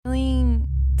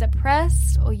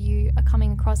depressed or you are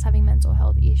coming across having mental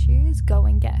health issues, go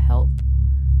and get help.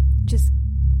 Just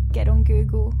get on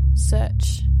Google,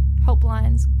 search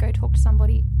helplines, go talk to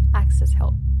somebody, access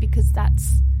help, because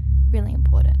that's really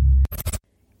important.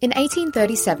 In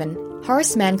 1837,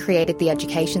 Horace Mann created the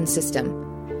education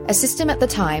system, a system at the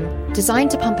time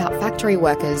designed to pump out factory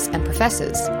workers and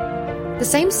professors. The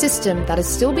same system that is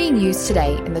still being used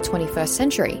today in the 21st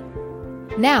century.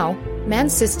 Now,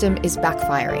 Mann's system is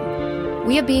backfiring.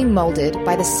 We are being moulded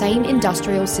by the same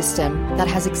industrial system that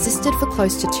has existed for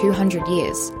close to 200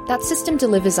 years. That system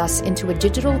delivers us into a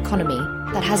digital economy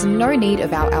that has no need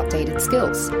of our outdated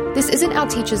skills. This isn't our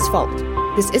teachers' fault.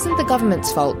 This isn't the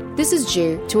government's fault. This is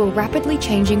due to a rapidly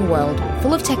changing world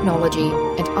full of technology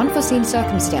and unforeseen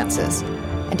circumstances.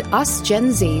 And us Gen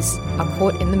Zs are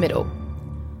caught in the middle.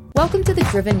 Welcome to the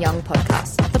Driven Young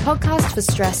Podcast, the podcast for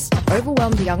stressed,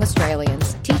 overwhelmed young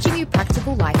Australians, teaching you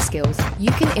practical life skills you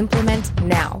can implement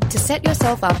now to set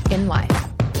yourself up in life.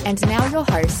 And now your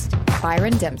host,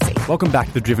 Byron Dempsey. Welcome back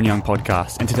to the Driven Young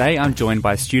Podcast, and today I'm joined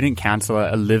by student counsellor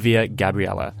Olivia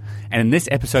Gabriella. And in this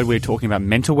episode, we're talking about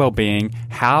mental well-being,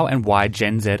 how and why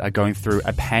Gen Z are going through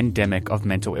a pandemic of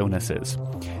mental illnesses.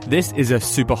 This is a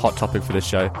super hot topic for the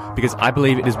show because I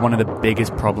believe it is one of the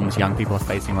biggest problems young people are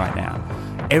facing right now.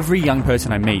 Every young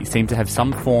person I meet seems to have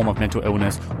some form of mental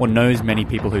illness or knows many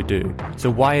people who do. So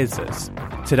why is this?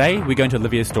 Today, we go into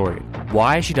Olivia's story,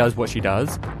 why she does what she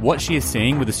does, what she is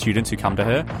seeing with the students who come to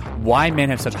her, why men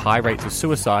have such high rates of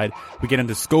suicide. We get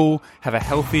into school, have a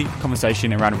healthy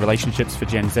conversation around relationships for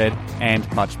Gen Z,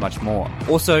 and much, much more.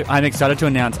 Also, I'm excited to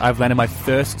announce I've landed my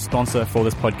first sponsor for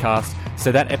this podcast.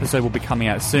 So that episode will be coming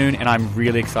out soon, and I'm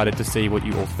really excited to see what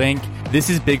you all think. This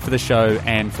is big for the show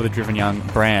and for the Driven Young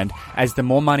brand, as the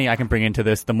more money I can bring into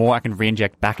this, the more I can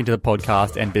re-inject back into the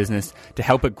podcast and business to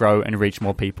help it grow and reach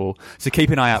more people. So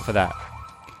keep an eye out for that.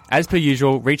 As per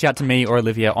usual, reach out to me or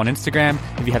Olivia on Instagram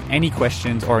if you have any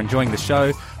questions or enjoying the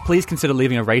show. Please consider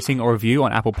leaving a rating or review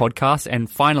on Apple Podcasts. And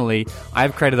finally, I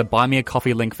have created a Buy Me a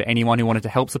Coffee link for anyone who wanted to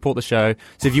help support the show.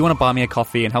 So if you want to buy me a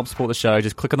coffee and help support the show,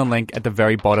 just click on the link at the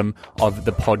very bottom of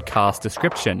the podcast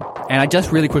description. And I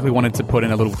just really quickly wanted to put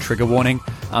in a little trigger warning.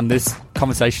 This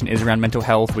conversation is around mental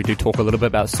health. We do talk a little bit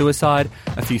about suicide,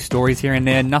 a few stories here and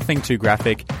there, nothing too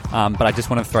graphic, but I just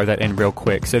want to throw that in real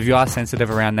quick. So if you are sensitive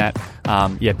around that,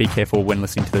 be careful when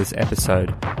listening to this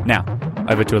episode. Now,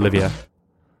 over to Olivia.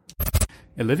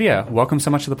 Olivia, welcome so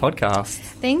much to the podcast.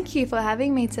 Thank you for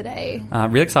having me today.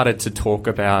 Really excited to talk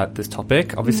about this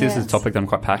topic. Obviously, This is a topic that I'm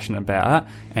quite passionate about,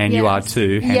 and you are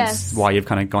too, hence why you've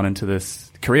kind of gone into this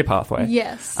career pathway.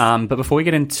 Yes. But before we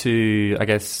get into, I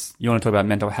guess, you want to talk about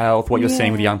mental health, what you're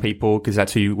seeing with young people, because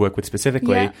that's who you work with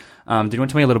specifically. Do you want to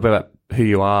tell me a little bit about who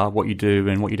you are, what you do,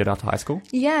 and what you did after high school?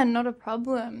 Yeah, not a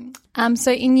problem.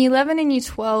 So in Year 11 and Year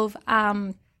 12,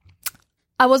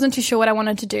 I wasn't too sure what I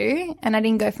wanted to do, and I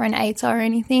didn't go for an ATA or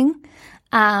anything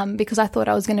because I thought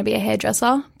I was going to be a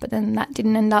hairdresser, but then that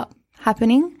didn't end up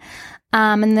happening.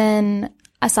 And then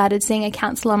I started seeing a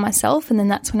counsellor myself, and then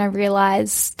that's when I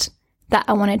realised that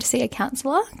I wanted to see a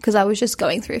counsellor because I was just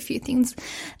going through a few things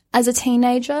as a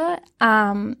teenager.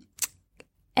 And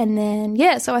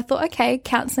then, so I thought, okay,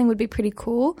 counselling would be pretty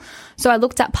cool. So I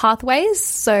looked at pathways.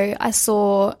 So I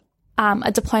saw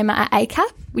a diploma at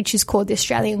ACAP, which is called the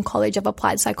Australian College of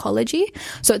Applied Psychology.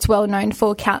 So it's well known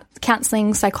for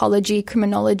counselling, psychology,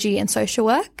 criminology and social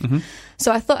work. Mm-hmm.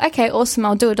 So I thought, okay, awesome,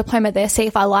 I'll do a diploma there, see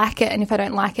if I like it, and if I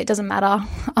don't like it, it doesn't matter,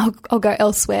 I'll go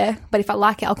elsewhere. But if I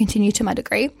like it, I'll continue to my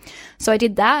degree. So I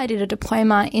did that. I did a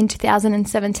diploma in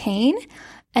 2017,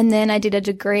 and then I did a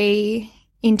degree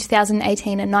in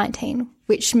 2018 and 19,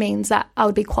 which means that I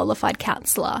would be qualified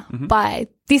counsellor by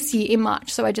this year in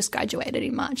March. So I just graduated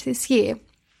in March this year.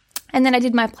 And then I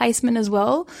did my placement as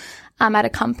well at a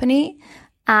company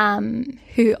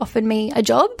who offered me a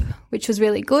job, which was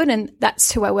really good. And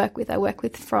that's who I work with. I work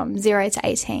with from 0 to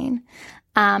 18.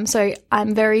 So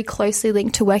I'm very closely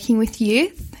linked to working with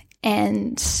youth.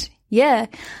 And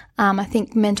I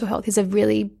think mental health is a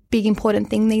really big, important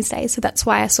thing these days. So that's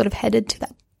why I sort of headed to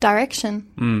that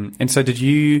direction. And so did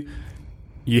you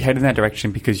head in that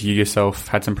direction because you yourself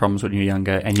had some problems when you were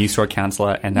younger and you saw a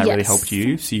counsellor and that really helped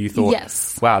you? So you thought,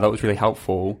 wow, that was really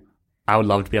helpful. I would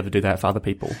love to be able to do that for other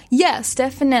people. Yes,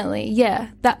 definitely. Yeah,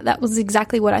 that was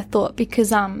exactly what I thought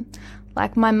because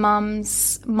like my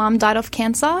mum's mum died of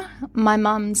cancer. My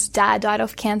mum's dad died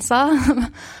of cancer.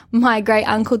 My great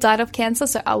uncle died of cancer.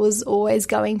 So I was always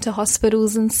going to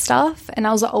hospitals and stuff. And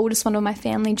I was the oldest one of my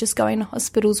family, just going to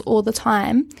hospitals all the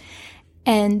time.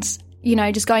 And, you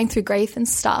know, just going through grief and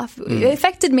stuff. It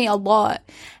affected me a lot.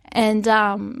 And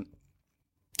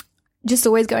just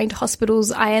always going to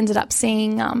hospitals. I ended up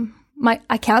seeing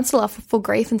I counsel her for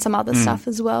grief and some other stuff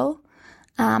as well.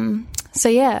 So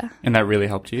yeah. And that really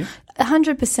helped you?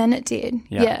 100% it did.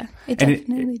 Yeah, it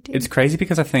definitely did. It's crazy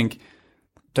because I think,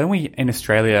 don't we in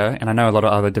Australia, and I know a lot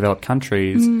of other developed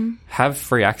countries, have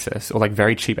free access or like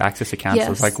very cheap access to counsellors?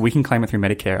 Yes. Like we can claim it through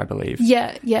Medicare, I believe.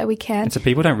 Yeah, we can. And so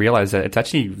people don't realise that it's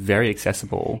actually very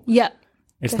accessible. Yeah.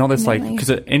 It's not this like, because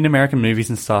in American movies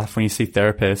and stuff, when you see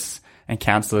therapists and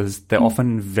counsellors, they're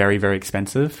often very, very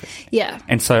expensive. Yeah.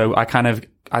 And so I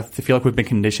feel like we've been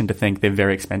conditioned to think they're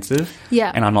very expensive.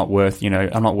 Yeah. And I'm not worth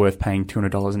paying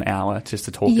 $200 an hour just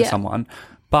to talk to someone.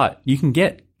 But you can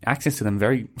get access to them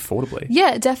very affordably.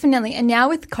 Yeah, definitely. And now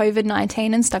with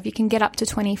COVID-19 and stuff, you can get up to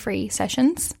 20 free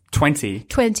sessions. 20?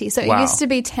 20. So Wow. It used to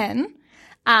be 10.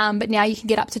 But now you can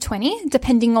get up to 20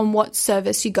 depending on what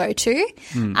service you go to.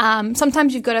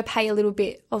 Sometimes you've got to pay a little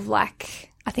bit of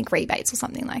like, I think rebates or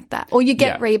something like that. Or you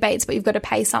get rebates, but you've got to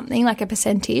pay something like a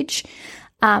percentage.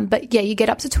 But yeah, you get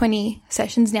up to 20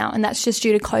 sessions now, and that's just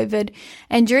due to COVID.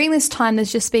 And during this time,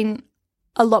 there's just been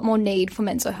a lot more need for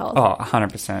mental health. Oh,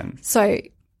 100%. So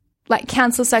like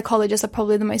counsellor psychologists are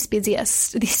probably the most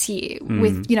busiest this year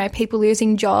with, people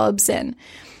losing jobs and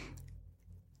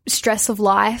stress of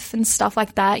life and stuff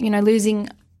like that, losing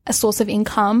a source of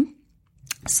income.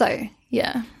 So,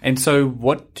 yeah. And so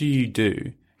what do you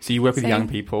do? So you work with young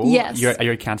people? Yes. Are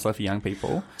you a counsellor for young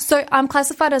people? So I'm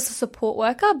classified as a support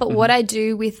worker, but what I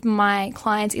do with my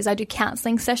clients is I do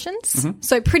counselling sessions.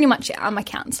 So pretty much I'm a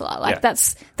counsellor. Like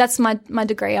that's my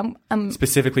degree. I'm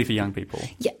specifically for young people?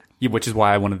 Yeah. Which is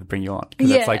why I wanted to bring you on.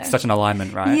 Because that's like such an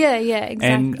alignment, right? Yeah, exactly.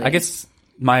 And I guess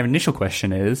my initial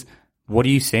question is, what are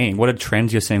you seeing? What are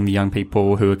trends you're seeing with young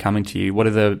people who are coming to you? What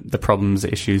are the problems,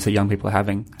 the issues that young people are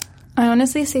having? I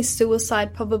honestly see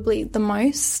suicide probably the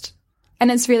most.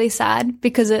 And it's really sad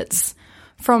because it's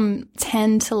from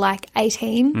 10 to like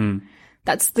 18.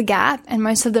 That's the gap. And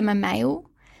most of them are male.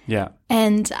 Yeah.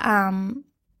 And, so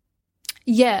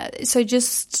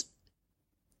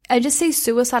I just see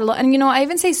suicide a lot. And, I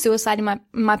even see suicide in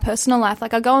my personal life.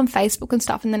 Like I go on Facebook and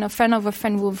stuff, and then a friend of a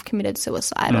friend will have committed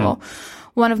suicide, or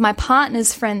one of my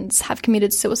partner's friends have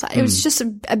committed suicide. It was just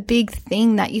a big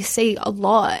thing that you see a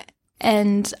lot.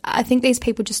 And I think these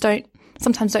people just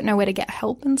sometimes don't know where to get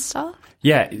help and stuff.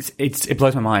 Yeah, it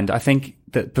blows my mind. I think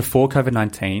that before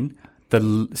COVID-19,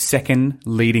 the second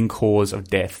leading cause of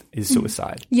death is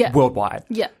suicide. Yeah. Worldwide.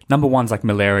 Yeah. Number one's like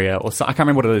malaria, or I can't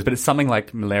remember what it is, but it's something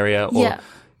like malaria. Or,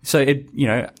 so it,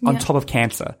 on top of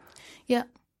cancer. Yeah.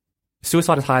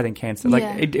 Suicide is higher than cancer. Like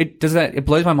it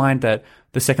blows my mind that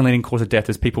the second leading cause of death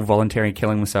is people voluntarily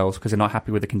killing themselves because they're not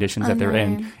happy with the conditions that they're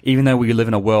in. Even though we live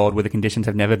in a world where the conditions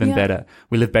have never been better.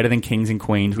 We live better than kings and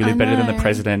queens. We live better than the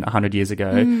president 100 years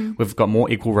ago. We've got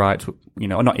more equal rights, or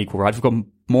not equal rights. We've got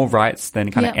more rights than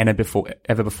kind of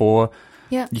ever before.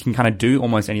 Yeah. You can kind of do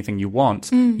almost anything you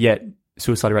want, yet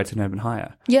suicide rates have never been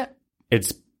higher. Yeah.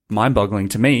 It's mind-boggling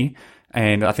to me.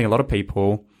 And I think a lot of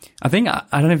people, I don't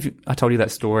know if I told you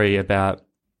that story about,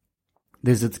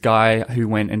 there's this guy who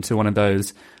went into one of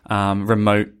those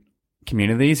remote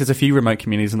communities. There's a few remote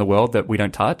communities in the world that we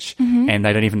don't touch, and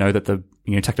they don't even know that the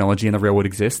technology in the real world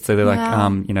exists. So they're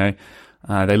like,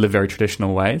 they live very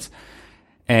traditional ways.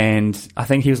 And I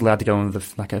think he was allowed to go in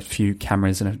with like a few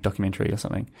cameras in a documentary or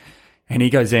something. And he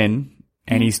goes in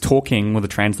and he's talking with a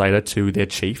translator to their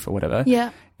chief or whatever. Yeah.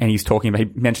 And he's talking about, he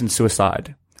mentioned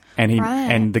suicide. And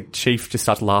and the chief just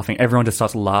starts laughing. Everyone just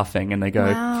starts laughing, and they go,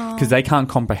 because they can't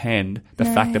comprehend the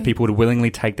fact that people would willingly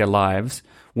take their lives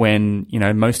when,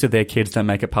 most of their kids don't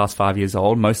make it past 5 years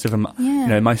old. Most of them,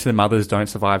 most of the mothers don't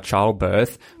survive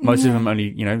childbirth. Most of them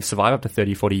only, survive up to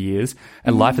 30, 40 years.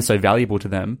 And life is so valuable to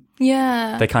them.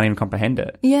 Yeah. They can't even comprehend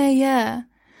it. Yeah.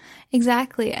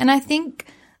 Exactly. And I think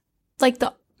like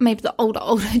maybe the older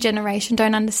generation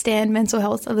don't understand mental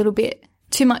health a little bit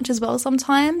too much as well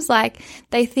sometimes. Like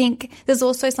they think there's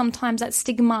also sometimes that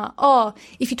stigma,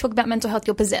 if you talk about mental health,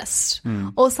 you're possessed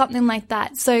or something like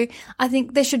that. So I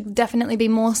think there should definitely be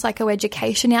more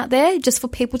psychoeducation out there just for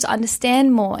people to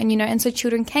understand more, and, and so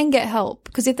children can get help.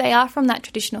 Because if they are from that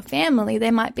traditional family,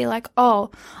 they might be like, I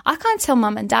can't tell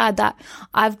mum and dad that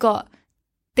I've got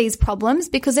these problems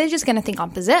because they're just going to think I'm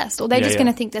possessed, or they're just going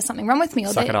to think there's something wrong with me.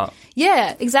 Or suck it up.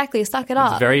 Yeah, exactly. Suck it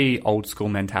up. It's a very old school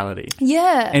mentality.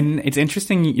 Yeah. And it's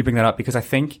interesting you bring that up because I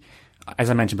think, as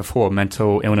I mentioned before,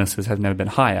 mental illnesses have never been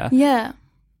higher. Yeah.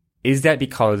 Is that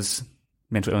because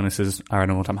mental illnesses are at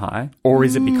an all-time high? Or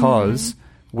is it because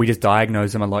we just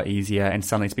diagnose them a lot easier and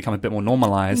suddenly it's become a bit more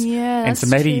normalized? Yeah, and so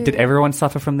maybe true. Did everyone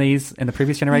suffer from these in the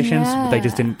previous generations? Yeah. But they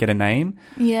just didn't get a name?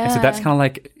 Yeah. And so that's kind of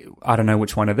like, I don't know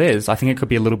which one it is. I think it could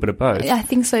be a little bit of both. I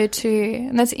think so too.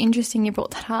 And that's interesting you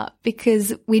brought that up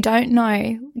because we don't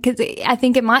know. Because I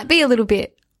think it might be a little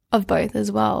bit of both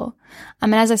as well. I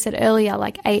mean, as I said earlier,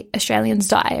 like 8 Australians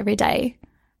die every day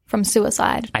from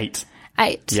suicide. 8.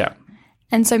 Yeah.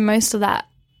 And so most of that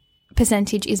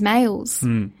percentage is males.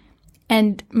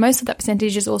 And most of that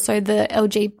percentage is also the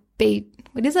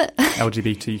what is it?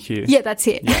 LGBTQ. Yeah, that's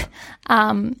it. Yeah.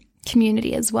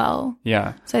 Community as well.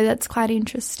 Yeah. So that's quite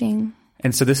interesting.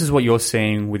 And so this is what you're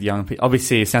seeing with young people.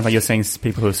 Obviously, it sounds like you're seeing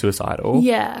people who are suicidal.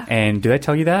 Yeah. And do they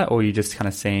tell you that, or are you just kind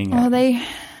of seeing it? Oh,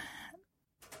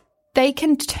 they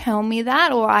can tell me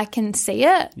that, or I can see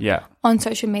it. Yeah. On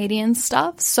social media and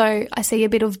stuff. So I see a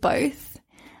bit of both.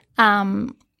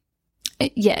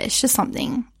 It's just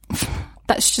something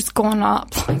that's just gone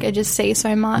up. Like I just see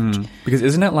so much. Because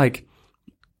isn't it like,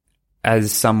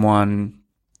 as someone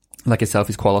like yourself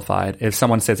who's qualified, if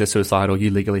someone says they're suicidal, you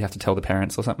legally have to tell the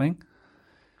parents or something?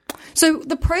 So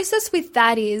the process with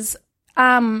that is,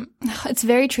 it's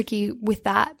very tricky with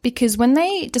that because when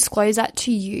they disclose that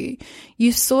to you,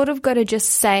 you sort of got to just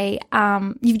say,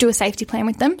 you do a safety plan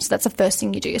with them. So that's the first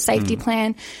thing you do, a safety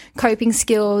plan, coping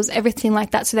skills, everything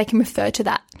like that, so they can refer to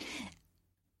that.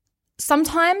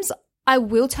 Sometimes I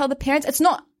will tell the parents. It's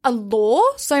not a law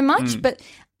so much, but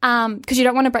because you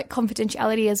don't want to break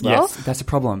confidentiality as well. Yes, that's a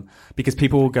problem because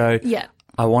people will go, yeah,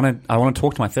 I want to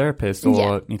talk to my therapist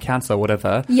or counselor or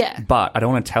whatever. Yeah. But I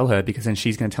don't want to tell her because then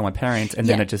she's going to tell my parents, and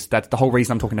then that's the whole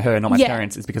reason I'm talking to her, not my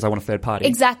parents, is because I want a third party.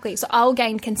 Exactly. So I'll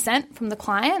gain consent from the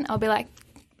client. I'll be like,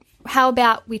 how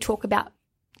about we talk about,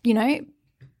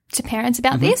 to parents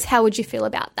about this? How would you feel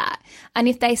about that? And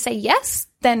if they say yes,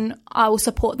 then I will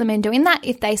support them in doing that.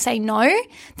 If they say no,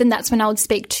 then that's when I would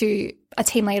speak to a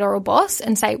team leader or a boss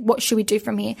and say, what should we do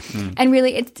from here? And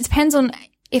really it depends on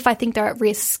if I think they're at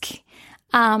risk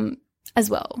as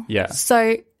well. Yeah.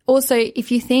 So also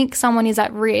if you think someone is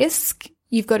at risk,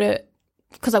 you've got to,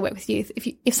 because I work with youth,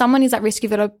 if someone is at risk, you've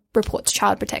got to report to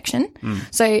child protection.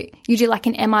 So you do like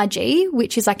an MRG,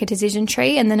 which is like a decision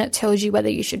tree, and then it tells you whether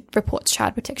you should report to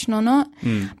child protection or not.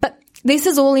 But this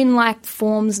is all in like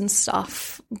forms and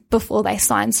stuff before they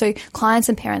sign. So clients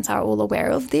and parents are all aware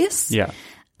of this. Yeah.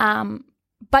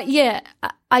 But yeah,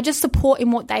 I just support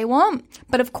in what they want.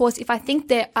 But of course, if I think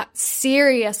they're at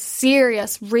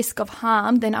serious risk of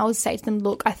harm, then I would say to them,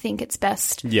 look, I think it's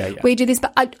best we do this.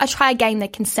 But I try to gain their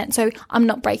consent. So I'm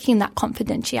not breaking that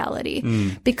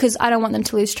confidentiality because I don't want them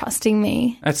to lose trust in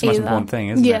me. That's the most important thing,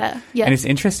 isn't it? Yeah. And it's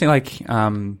interesting, like,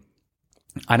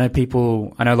 I know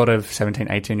a lot of 17,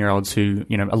 18-year-olds who,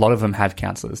 a lot of them have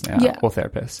counsellors now or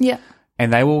therapists. Yeah.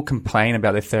 And they will complain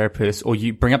about their therapist, or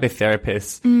you bring up their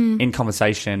therapist in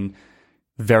conversation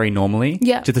very normally.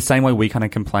 Yeah. Just the same way we kind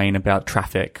of complain about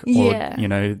traffic or,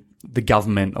 the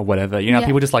government or whatever.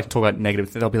 People just like to talk about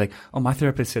negative. They'll be like, oh, my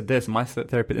therapist said this, my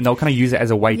therapist, and they'll kind of use it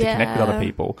as a way to connect with other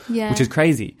people, which is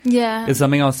crazy. Yeah. There's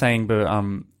something I was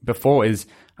saying before is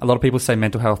a lot of people say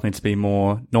mental health needs to be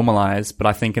more normalized, but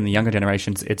I think in the younger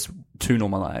generations, it's too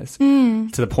normalized to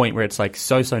the point where it's like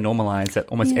so normalized that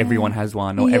almost everyone has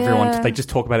one, or they just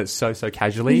talk about it so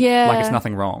casually, like it's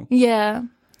nothing wrong. Yeah.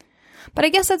 But I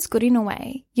guess that's good in a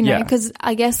way, because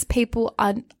I guess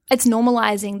it's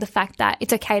normalizing the fact that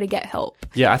it's okay to get help.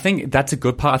 Yeah, I think that's a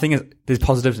good part. I think there's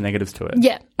positives and negatives to it.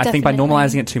 Yeah, I think by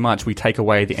normalizing it too much, we take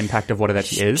away the impact of what it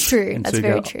actually is. True, and that's so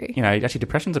very true. Actually,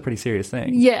 depression's a pretty serious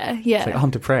thing. Yeah. It's like, oh,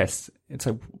 I'm depressed. It's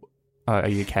like, oh, are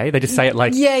you okay? They just say it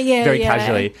like very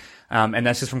casually. And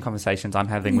that's just from conversations I'm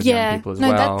having with young people as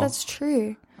well. That's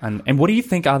true. And what do you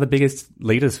think are the biggest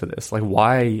leaders for this? Like,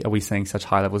 why are we seeing such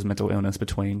high levels of mental illness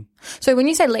between? So when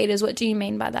you say leaders, what do you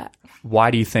mean by that? Why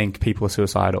do you think people are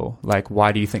suicidal? Like,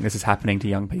 why do you think this is happening to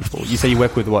young people? You say you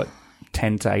work with what,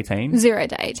 10 to 18? 0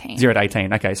 to 18. 0 to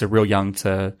 18. Okay, so real young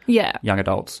to young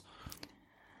adults.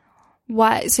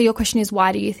 Why? So your question is,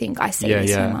 why do you think I see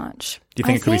this so much? Do you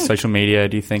think it could be social media?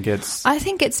 Do you think it's... I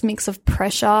think it's a mix of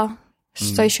pressure,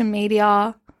 social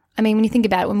media. I mean, when you think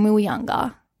about it, when we were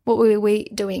younger... What were we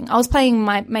doing? I was playing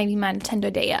my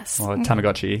Nintendo DS. Oh,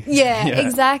 Tamagotchi. Yeah,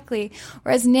 exactly.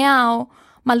 Whereas now,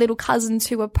 my little cousins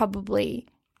who are probably,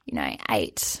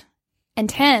 8 and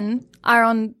 10 are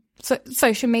on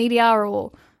social media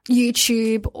or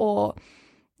YouTube, or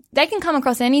they can come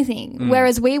across anything.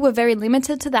 Whereas we were very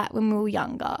limited to that when we were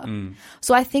younger.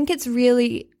 So I think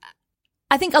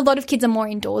I think a lot of kids are more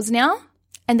indoors now,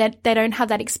 and that they don't have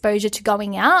that exposure to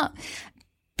going out.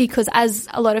 Because as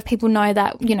a lot of people know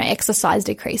that, exercise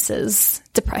decreases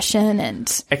depression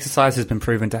and... Exercise has been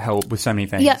proven to help with so many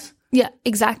things. Yeah,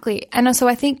 exactly. And so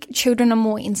I think children are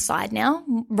more inside now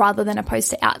rather than opposed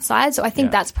to outside. So I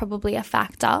think that's probably a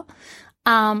factor.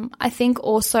 I think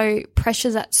also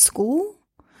pressures at school,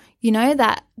 you know,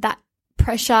 that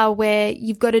pressure where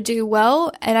you've got to do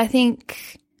well. And I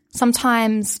think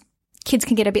sometimes kids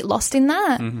can get a bit lost in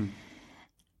that. Mm-hmm.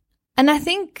 And I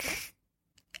think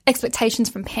expectations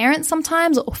from parents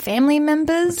sometimes or family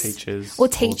members. Or Or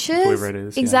whoever it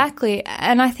is. Exactly.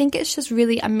 And I think it's just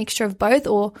really a mixture of both.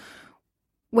 Or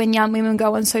when young women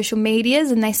go on social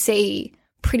medias and they see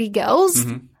pretty girls,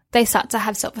 they start to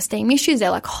have self-esteem issues.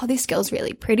 They're like, oh, this girl's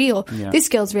really pretty, or this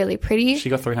girl's really pretty. She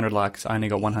got 300 likes. I only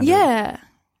got 100. Yeah.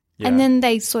 And then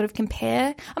they sort of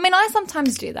compare. I mean, I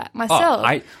sometimes do that myself.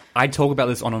 I talk about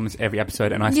this on almost every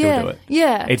episode, and I still do it.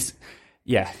 Yeah.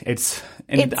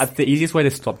 The easiest way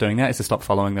to stop doing that is to stop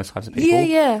following those types of people.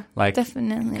 Yeah. Like,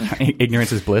 definitely.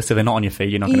 ignorance is bliss. So they're not on your feed,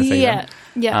 you're not going to see them.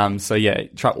 Yeah. So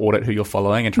try audit who you're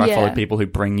following and try follow people who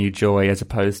bring you joy as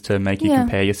opposed to make you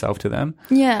compare yourself to them.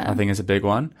 Yeah. I think is a big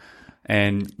one.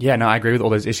 And I agree with all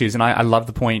those issues. And I love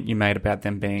the point you made about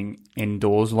them being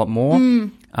indoors a lot more.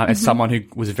 As someone who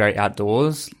was very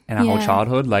outdoors in our whole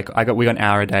childhood, like we got an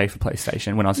hour a day for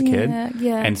PlayStation when I was a kid.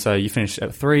 Yeah. And so you finish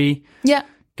at 3. Yeah.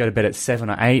 Go to bed at 7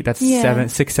 or 8. That's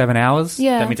 7 hours.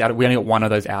 Yeah. That means we only got one of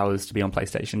those hours to be on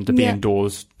PlayStation, to be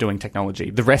indoors doing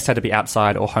technology. The rest had to be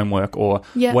outside or homework or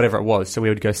whatever it was. So we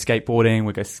would go skateboarding,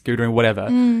 we'd go scootering, whatever.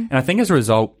 And I think as a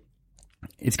result,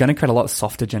 it's going to create a lot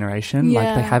softer generation.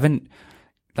 Yeah. Like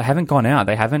they haven't gone out.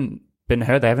 They haven't been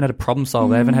hurt. They haven't had a problem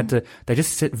solved. They haven't had to, they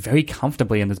just sit very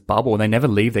comfortably in this bubble and they never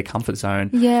leave their comfort zone.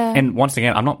 Yeah. And once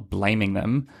again, I'm not blaming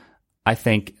them. I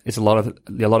think it's a lot of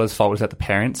the fault is at the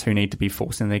parents who need to be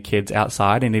forcing their kids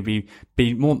outside and to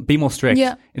be more strict.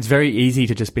 Yeah. It's very easy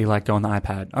to just be like, go on the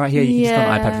iPad. All right, you can just go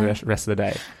on the iPad for the rest of the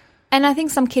day. And I think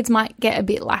some kids might get a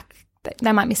bit like,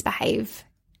 they might misbehave.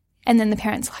 And then the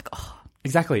parents are like, oh,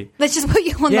 exactly. let's just put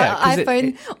you on the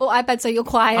iPhone or iPad so you're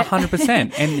quiet.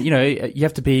 100%. And, you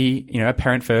have to be, a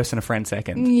parent first and a friend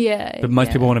second. Yeah. But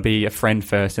most people want to be a friend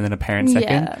first and then a parent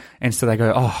second. Yeah. And so they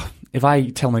go, oh, if I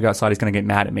tell him to go outside, he's going to get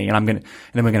mad at me and then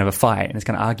we're going to have a fight and it's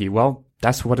going to argue. Well,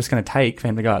 that's what it's going to take for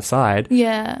him to go outside.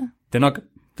 Yeah. They're not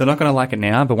going to like it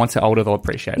now, but once they're older, they'll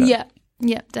appreciate it. Yeah.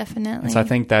 Yeah, definitely. And so I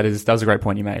think that was a great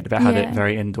point you made about how they're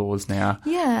very indoors now.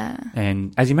 Yeah.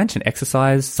 And as you mentioned,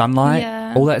 exercise,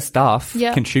 sunlight, all that stuff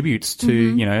contributes to,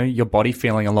 your body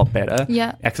feeling a lot better.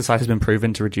 Yeah. Exercise has been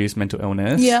proven to reduce mental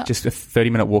illness. Yeah. Just a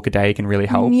 30-minute walk a day can really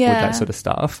help with that sort of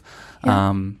stuff.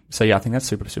 Yeah. I think that's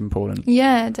super, super important.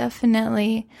 Yeah,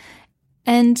 definitely.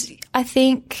 And I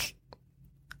think,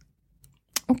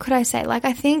 what could I say? Like,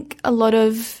 I think a lot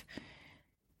of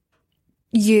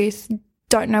youth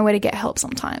don't know where to get help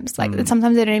sometimes. Like,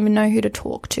 sometimes they don't even know who to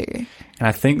talk to. And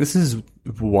I think this is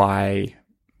why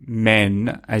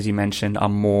men, as you mentioned, are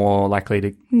more likely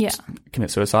to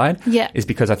commit suicide. Yeah. Is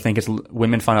because I think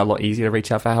women find it a lot easier to reach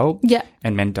out for help. Yeah.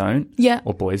 And men don't. Yeah.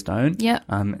 Or boys don't. Yeah.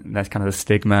 That's kind of the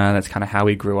stigma. That's kind of how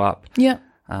we grew up. Yeah.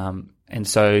 And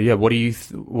so, what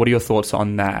are your thoughts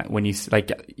on that? When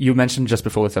you mentioned just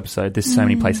before this episode, there's so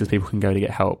many places people can go to get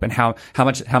help, and how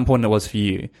important it was for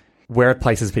you. Where are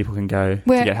places people can go to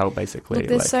get help, basically? Look,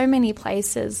 there's so many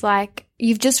places. Like,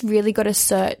 you've just really got to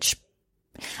search.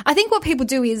 I think what people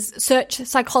do is search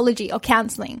psychology or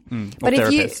counselling. Or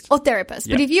therapist.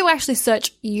 Yeah. But if you actually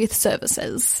search youth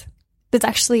services, there's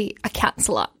actually a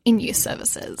counsellor in youth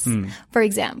services, for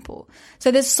example.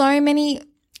 So there's so many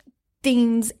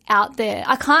things out there.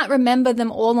 I can't remember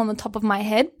them all on the top of my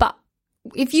head, but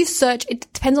if you search,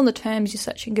 it depends on the terms you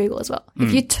search in Google as well.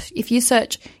 If you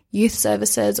search youth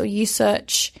services or you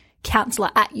search counsellor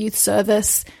at youth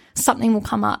service, something will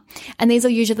come up. And these are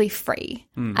usually free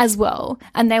as well.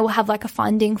 And they will have like a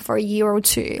funding for a year or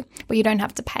two where you don't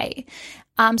have to pay.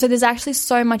 So there's actually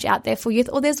so much out there for youth.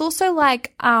 Or there's also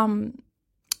like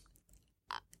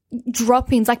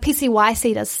drop-ins, like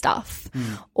PCYC does stuff,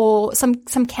 or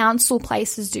some council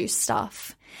places do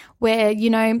stuff where,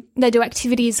 they do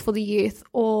activities for the youth,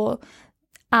 or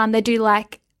they do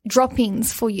like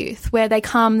drop-ins for youth where they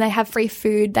come, they have free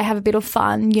food, they have a bit of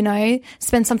fun,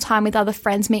 spend some time with other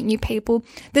friends, meet new people.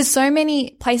 There's so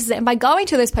many places and by going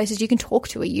to those places, you can talk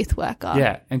to a youth worker.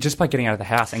 Yeah, and just by getting out of the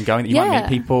house and going, you might meet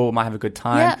people, might have a good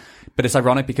time. Yeah. But it's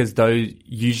ironic because those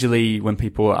usually when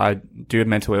people do have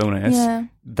mental illness,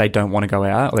 they don't want to go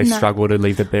out. Or they struggle to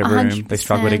leave their bedroom. 100%. They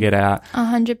struggle to get out.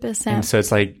 100%. And so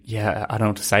it's like, I don't know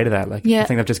what to say to that. Like, I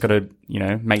think they've just got to,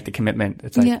 make the commitment.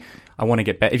 It's like, I want to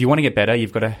get better. If you want to get better,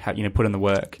 you've got to, put in the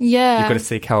work. Yeah. You've got to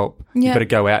seek help. Yeah. You've got to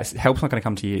go out. Help's not going to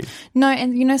come to you. No,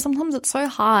 and sometimes it's so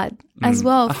hard as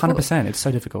well. 100%. It's so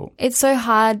difficult. It's so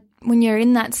hard when you're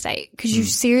in that state because you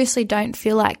seriously don't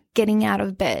feel like getting out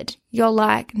of bed. You're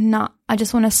like, nah, I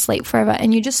just want to sleep forever.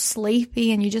 And you're just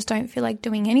sleepy and you just don't feel like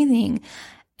doing anything.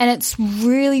 And it's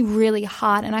really, really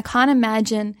hard. And I can't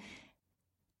imagine,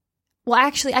 well,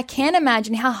 actually, I can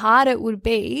imagine how hard it would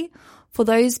be for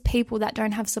those people that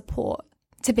don't have support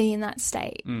to be in that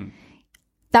state.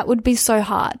 That would be so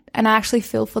hard. And I actually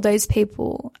feel for those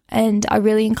people. And I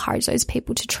really encourage those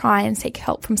people to try and seek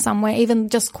help from somewhere, even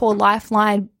just call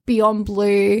Lifeline, Beyond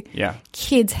Blue,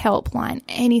 Kids Helpline,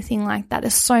 anything like that.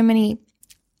 There's so many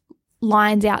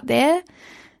lines out there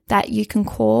that you can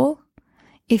call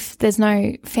if there's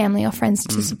no family or friends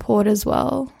to support as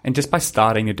well. And just by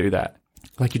starting to do that,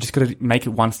 like, you just got to make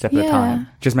it one step at a time.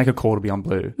 Just make a call to Beyond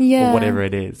Blue or whatever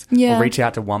it is. Or reach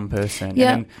out to one person. And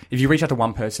then if you reach out to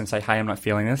one person and say, hey, I'm not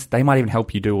feeling this, they might even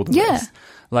help you do all the rest.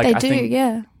 Like, they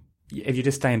do. If you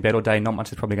just stay in bed all day, not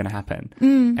much is probably going to happen.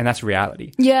 And that's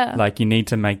reality. Like, you need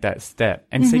to make that step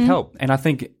and seek help. And I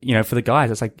think, you know, for the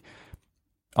guys, it's like,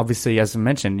 obviously, as I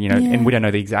mentioned, you know, and we don't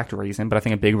know the exact reason, but I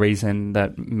think a big reason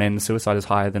that men's suicide is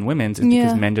higher than women's is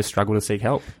because men just struggle to seek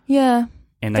help.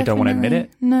 And they don't want to admit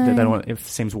it. No. They don't want, it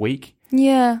seems weak.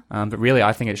 But really,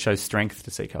 I think it shows strength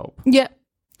to seek help.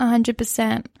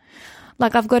 100%.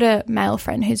 Like, I've got a male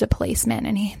friend who's a policeman,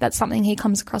 and that's something he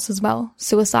comes across as well,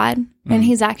 suicide. And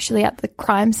he's actually at the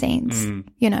crime scenes,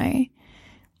 you know.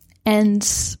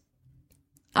 And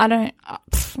I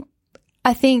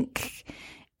think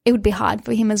it would be hard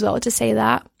for him as well to see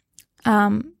that.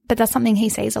 But that's something he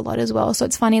sees a lot as well. So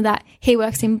it's funny that he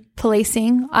works in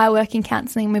policing, I work in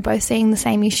counselling, we're both seeing the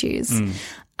same issues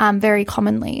very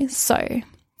commonly. So,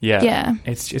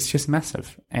 it's just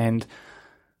massive. And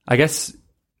I guess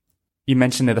you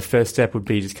mentioned that the first step would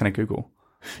be just kind of Google.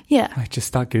 Like, just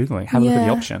start Googling, have a look at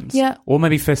the options. Or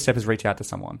maybe first step is reach out to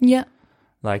someone.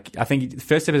 Like, I think the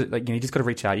first step is, like, you know, you just got to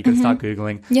reach out. You got to start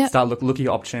Googling, start look at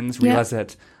your options, realize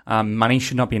that money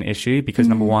should not be an issue because,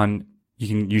 number one, you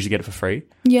can usually get it for free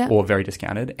or very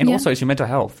discounted. And also, it's your mental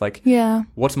health. Like,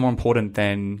 what's more important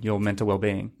than your mental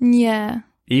well-being?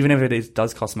 Even if it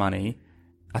does cost money,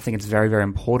 I think it's very, very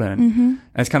important. And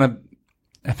it's kind of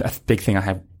a big thing I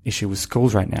have issue with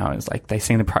schools right now is, like, they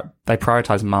seem to they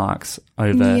prioritize marks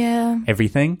over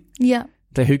everything.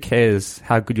 So who cares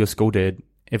how good your school did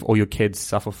if all your kids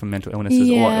suffer from mental illnesses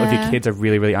or if your kids are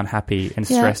really, really unhappy and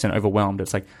stressed and overwhelmed?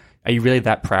 It's like, are you really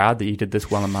that proud that you did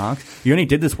this well in marks? You only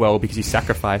did this well because you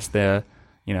sacrificed their,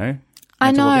 you know.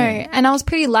 I know. And I was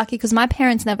pretty lucky because my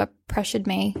parents never pressured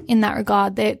me in that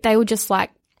regard. They were just like,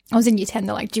 I was in year 10.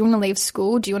 They're like, do you want to leave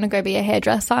school? Do you want to go be a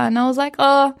hairdresser? And I was like,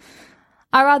 oh,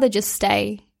 I'd rather just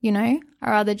stay, you know.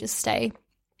 I'd rather just stay.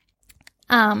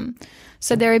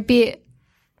 So they're a bit,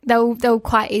 they were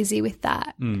quite easy with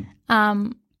that.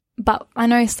 But I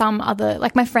know some other,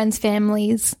 like my friends'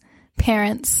 families,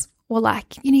 parents were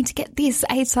like, you need to get this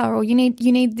ATAR or you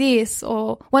need this.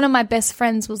 Or one of my best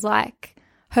friends was like,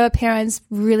 her parents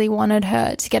really wanted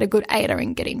her to get a good ATAR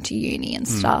and get into uni and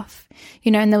stuff,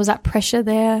 you know, and there was that pressure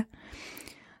there.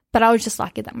 But I was just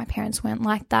lucky that my parents weren't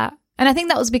like that. And I think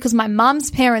that was because my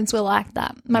mum's parents were like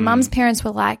that. My mum's parents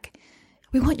were like,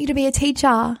 we want you to be a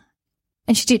teacher.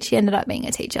 And she did. She ended up being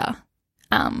a teacher.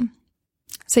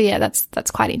 So, yeah,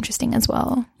 that's quite interesting as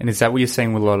well. And is that what you're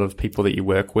seeing with a lot of people that you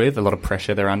work with, a lot of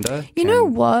pressure they're under? You know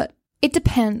what? It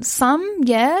depends. Some,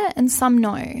 yeah, and some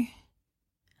no.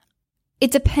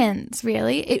 It depends,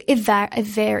 really. It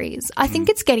varies. I think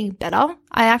it's getting better.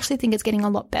 I actually think it's getting a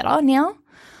lot better now.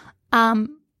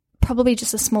 Probably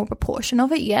just a small proportion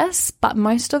of it, yes. But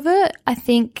most of it, I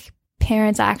think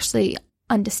parents are actually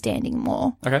understanding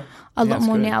more. A lot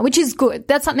more now, which is good.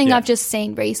 That's something I've just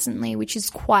seen recently, which is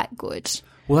quite good.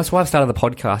 Well, that's why I've started the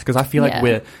podcast, because I feel like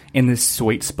we're in this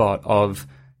sweet spot of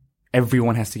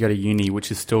everyone has to go to uni, which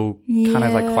is still kind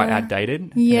of like quite outdated.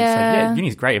 And it's like,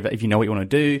 uni's great if you know what you want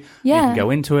to do, you can go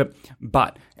into it.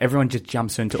 But everyone just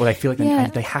jumps into it, or they feel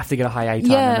like they have to get a high ATAR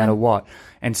no matter what.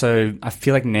 And so I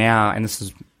feel like now, and this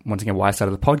is once again why I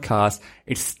started the podcast,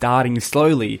 it's starting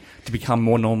slowly to become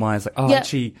more normalized. Like,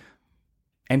 actually,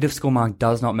 end of school mark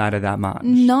does not matter that much.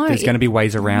 No. There's going to be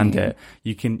ways around it.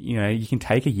 You can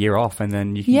take a year off, and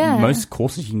then you can, most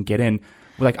courses you can get in.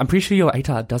 Like, I'm pretty sure your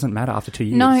ATAR doesn't matter after 2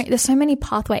 years. No, there's so many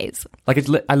pathways. Like,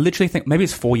 I literally think maybe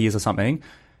it's 4 years or something.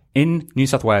 In New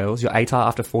South Wales, your ATAR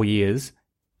after 4 years,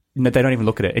 they don't even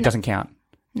look at it. It doesn't count.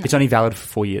 No. It's only valid for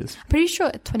 4 years. I'm pretty sure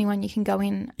at 21 you can go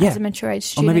in as a mature age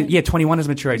student. Or maybe, 21 as a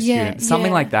mature age student.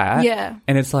 Something like that. Yeah.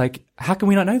 And it's like, how can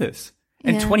we not know this?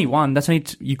 And 21, that's only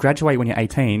you graduate when you're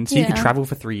 18, so you can travel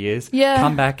for 3 years,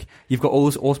 come back, you've got all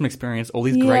this awesome experience, all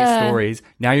these great stories.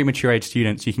 Now you're a mature age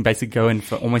student, so you can basically go in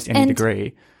for almost any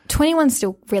degree. 21's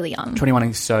still really young. 21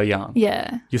 is so young.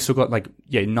 Yeah. You've still got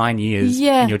 9 years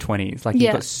in your 20s. Like,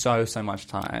 you've got so much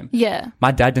time. Yeah. My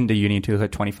dad didn't do uni until he was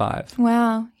 25.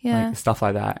 Wow. Yeah. Like, stuff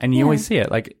like that. And you always see it.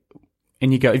 Like,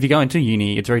 And if you go into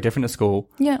uni, it's very different to school.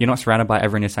 Yeah. You're not surrounded by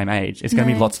everyone your same age. It's going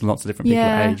to be lots and lots of different people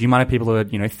your age. You might have people who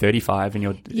are, 35 in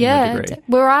your degree.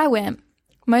 Where I went,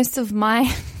 most of my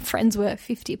friends were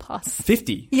 50 plus.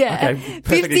 50? Yeah. Okay,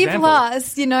 50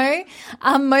 plus,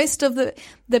 most of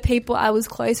the people I was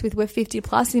close with were 50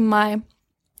 plus in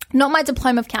not my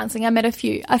diploma of counselling. I met a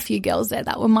few girls there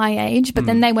that were my age, but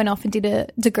then they went off and did a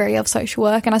degree of social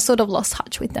work, and I sort of lost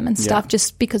touch with them and stuff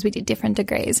just because we did different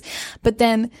degrees. But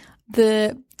then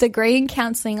the degree in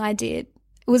counselling I did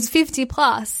was 50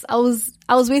 plus. I was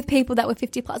with people that were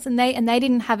 50 plus, and they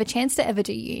didn't have a chance to ever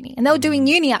do uni, and they were doing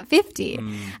uni at 50.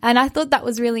 And I thought that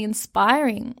was really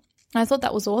inspiring. I thought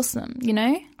that was awesome,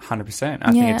 100%.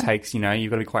 I think it takes, you've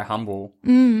got to be quite humble.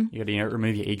 You got to,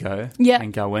 remove your ego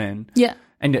and go in. Yeah.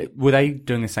 And were they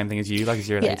doing the same thing as you, like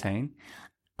 0 to 18?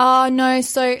 No.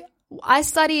 So I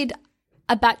studied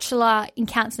a bachelor in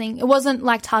counselling. It wasn't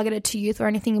like targeted to youth or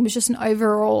anything. It was just an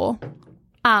overall.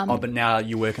 But now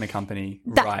you work in a company,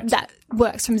 right? That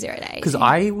works from 0 to 18. Because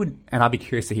I'd be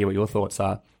curious to hear what your thoughts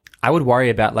are. I would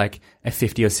worry about like a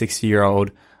 50 or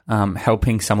 60-year-old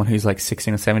helping someone who's like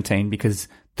 16 or 17, because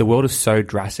the world is so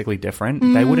drastically different.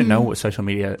 They wouldn't know what social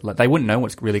media, they wouldn't know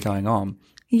what's really going on.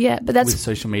 Yeah, but that's with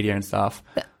social media and stuff.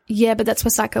 Yeah, but that's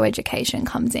where psychoeducation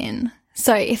comes in.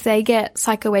 So if they get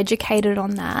psychoeducated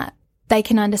on that, they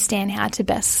can understand how to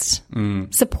best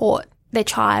support their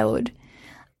child.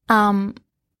 And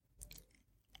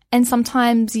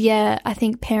sometimes, I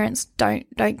think parents don't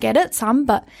get it,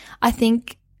 but I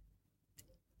think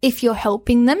if you're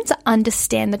helping them to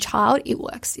understand the child, it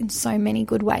works in so many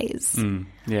good ways.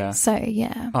 Yeah. So,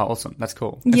 yeah. Oh, awesome. That's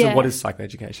cool. And so what is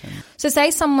psychoeducation? So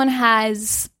say someone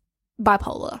has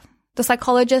bipolar. The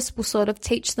psychologist will sort of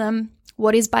teach them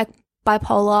what is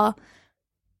bipolar,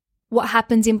 what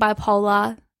happens in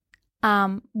bipolar,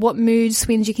 what mood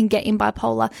swings you can get in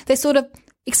bipolar. They sort of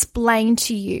explain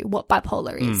to you what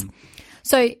bipolar is.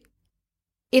 So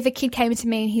if a kid came to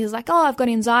me and he was like, oh, I've got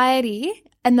anxiety,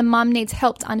 and the mum needs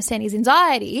help to understand his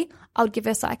anxiety, I would give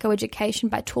her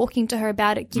psychoeducation by talking to her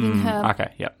about it, giving her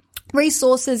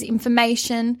resources,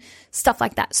 information, stuff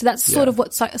like that. So that's sort of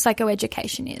what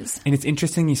psychoeducation is. And it's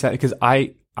interesting you say, because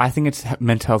I think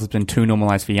mental health has been too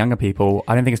normalized for younger people.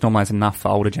 I don't think it's normalized enough for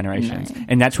older generations. No.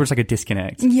 And that's where it's like a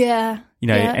disconnect. Yeah.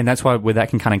 And that's why where that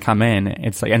can kind of come in.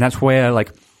 It's like, and that's where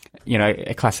like,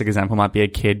 a classic example might be a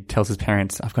kid tells his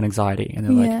parents, I've got anxiety. And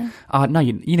they're like, oh, no,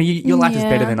 your life is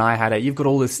better than I had it. You've got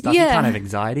all this stuff. You can't have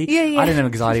anxiety. I didn't have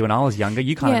anxiety when I was younger.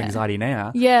 You can't have anxiety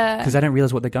now. Yeah. Because they don't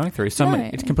realize what they're going through. So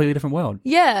it's a completely different world.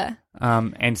 Yeah.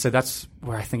 And so that's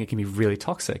where I think it can be really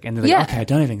toxic. And they're like, okay, I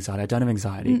don't have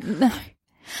anxiety. No.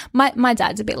 My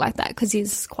dad's a bit like that because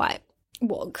he's quite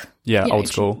wog. Yeah, old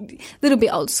school. A little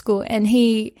bit old school. And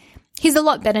he's a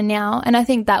lot better now, and I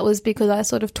think that was because I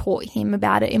sort of taught him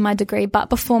about it in my degree. But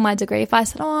before my degree, if I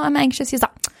said, oh, I'm anxious, he's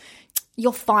like,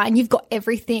 you're fine. You've got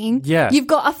everything. Yeah. You've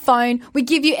got a phone. We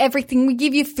give you everything. We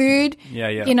give you food. Yeah.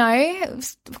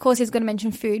 Of course, he's going to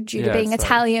mention food due to being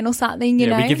Italian or something, you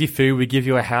know. We give you food. We give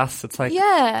you a house. It's like,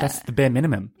 that's the bare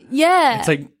minimum. Yeah. It's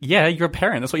like, you're a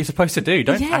parent. That's what you're supposed to do.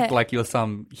 Don't act like you're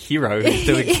some hero who's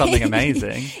doing something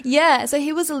amazing. Yeah. So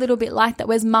he was a little bit like that,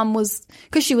 whereas mum was,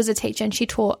 because she was a teacher and she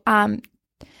taught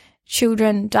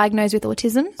children diagnosed with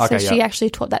autism. So she actually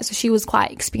taught that. So she was quite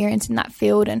experienced in that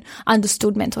field and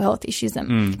understood mental health issues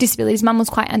and disabilities. Mum was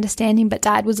quite understanding, but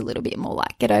dad was a little bit more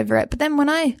like, get over it. But then when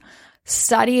I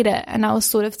studied it and I was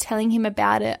sort of telling him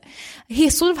about it, he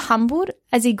sort of humbled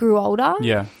as he grew older.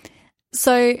 Yeah.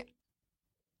 So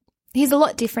he's a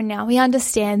lot different now. He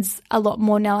understands a lot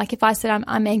more now. Like if I said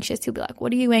I'm anxious, he'll be like,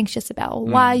 what are you anxious about? Or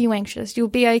why are you anxious? You'll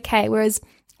be okay. Whereas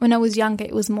when I was younger,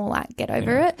 it was more like, get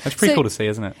over it. That's pretty cool to see,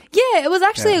 isn't it? Yeah, it was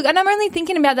actually, and I'm only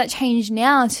thinking about that change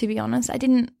now, to be honest. I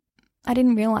didn't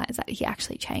realize that he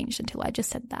actually changed until I just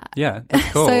said that. Yeah,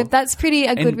 that's cool. So that's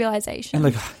a good realization.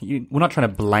 And look, we're not trying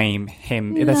to blame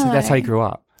him. No. That's how he grew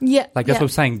up. Yeah. Like that's what I'm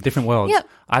saying, different worlds. Yep.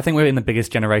 I think we're in the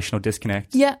biggest generational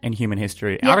disconnect in human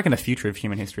history. Yep. I reckon the future of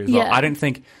human history as well. I don't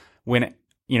think when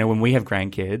we have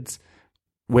grandkids,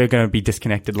 we're going to be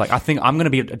disconnected. Like, I think I'm going to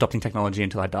be adopting technology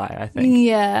until I die, I think.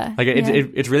 Yeah. Like,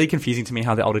 it's really confusing to me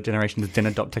how the older generations didn't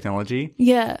adopt technology.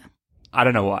 Yeah. I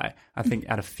don't know why. I think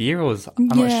out of fear I'm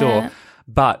not sure.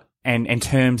 But, and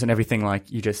terms and everything like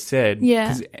you just said.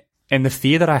 Yeah. And the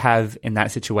fear that I have in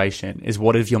that situation is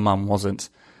what if your mum wasn't?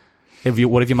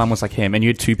 What if your mum was like him and you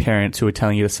had two parents who were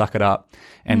telling you to suck it up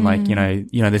and like,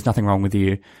 there's nothing wrong with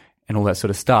you and all that sort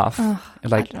of stuff.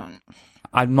 Like,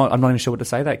 I'm not even sure what to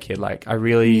say to that kid. Like, I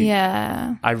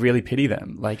really pity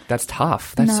them. Like, that's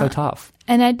tough. That's so tough.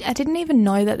 And I didn't even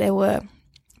know that there were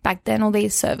back then all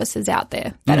these services out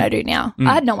there that I do now.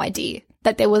 I had no idea.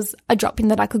 that there was a drop-in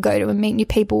that I could go to and meet new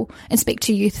people and speak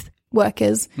to youth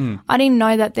workers. I didn't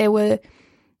know that there were,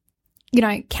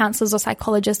 counsellors or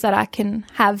psychologists that I can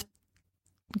have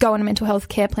go on a mental health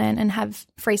care plan and have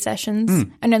free sessions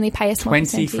and only pay a small 20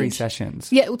 percentage. free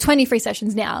sessions. Yeah, 20 free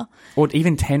sessions now. Or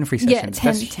even 10 free sessions. Yeah, 10,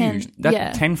 That's 10, huge.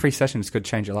 yeah. 10 free sessions could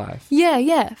change your life.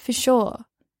 Yeah, for sure.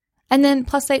 And then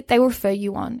plus they refer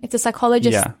you on. If the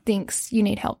psychologist thinks you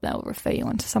need help, they'll refer you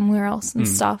on to somewhere else and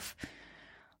stuff.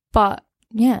 But,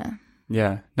 yeah.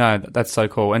 Yeah. No, that's so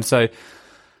cool. And so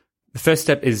the first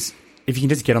step is if you can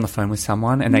just get on the phone with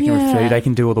someone and they can refer you, they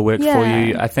can do all the work for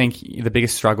you. I think the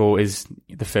biggest struggle is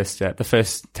the first step. The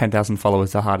first 10,000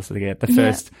 followers are the hardest to get. The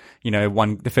first,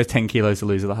 the first 10 kilos to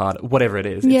lose are the hardest. Whatever it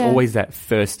is. It's always that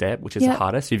first step, which is the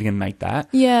hardest, if you can make that.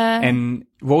 Yeah. And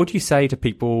what would you say to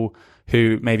people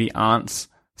who maybe aren't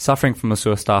suffering from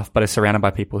masseur stuff but are surrounded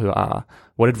by people who are?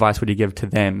 What advice would you give to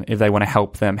them if they want to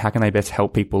help them? How can they best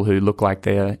help people who look like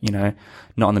they're,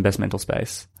 not in the best mental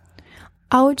space?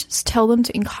 I would just tell them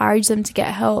to encourage them to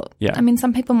get help. Yeah. I mean,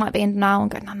 some people might be in denial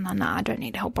and go, no, I don't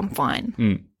need help, I'm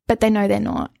fine. But they know they're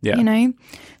not,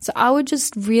 So I would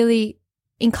just really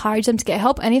encourage them to get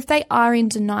help. And if they are in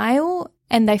denial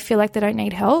and they feel like they don't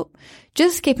need help,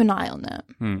 just keep an eye on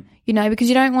them, because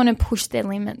you don't want to push their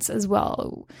limits as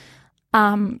well.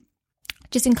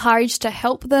 Just encourage to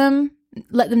help them,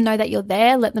 let them know that you're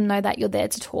there, let them know that you're there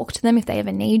to talk to them if they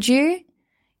ever need you.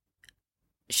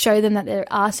 Show them that there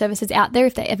are services out there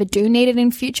if they ever do need it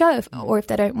in future or if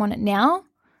they don't want it now.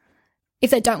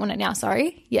 If they don't want it now,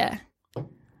 sorry. Yeah.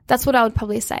 That's what I would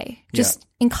probably say. Just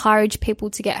encourage people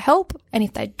to get help. And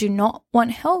if they do not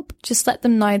want help, just let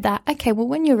them know that, okay, well,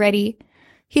 when you're ready,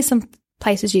 here's some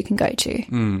places you can go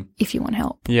to if you want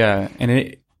help. Yeah. And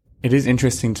it is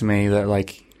interesting to me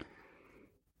that,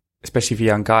 especially for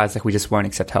young guys, we just won't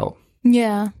accept help.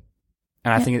 Yeah.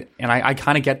 And I think, I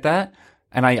kind of get that.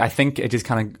 And I think it just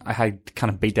I had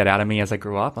kind of beat that out of me as I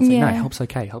grew up. I was like, no, help's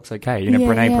okay.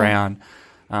 Brene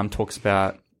Brown talks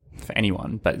about, for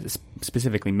anyone, but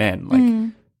specifically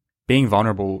men, being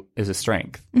vulnerable is a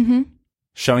strength. Mm-hmm.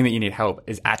 Showing that you need help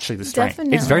is actually the strength.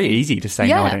 Definitely. It's very easy to say,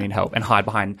 no, I don't need help and hide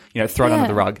behind, throw it under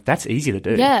the rug. That's easy to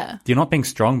do. Yeah. You're not being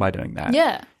strong by doing that.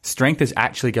 Yeah. Strength is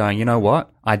actually going, you know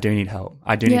what? I do need help.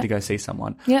 I do need to go see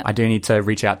someone. Yeah. I do need to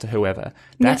reach out to whoever.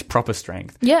 That's proper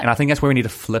strength. Yeah. And I think that's where we need to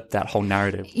flip that whole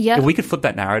narrative. Yeah. If we could flip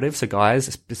that narrative, so guys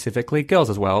specifically, girls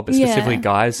as well, but specifically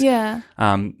guys,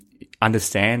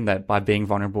 understand that by being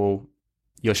vulnerable,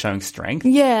 you're showing strength.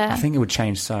 Yeah. I think it would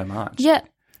change so much. Yeah.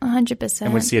 100%.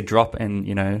 And we'd see a drop in,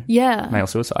 male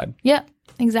suicide. Yeah,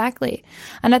 exactly.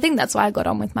 And I think that's why I got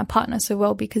on with my partner so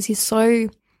well, because he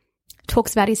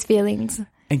talks about his feelings.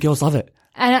 And girls love it.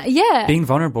 And being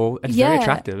vulnerable, it's very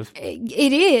attractive.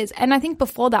 It is. And I think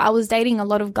before that, I was dating a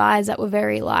lot of guys that were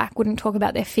very wouldn't talk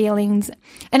about their feelings.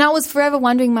 And I was forever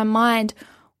wondering in my mind,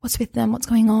 what's with them? What's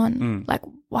going on?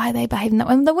 Why are they behaving that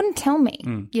way? And they wouldn't tell me,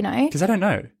 Because I don't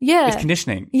know. Yeah. It's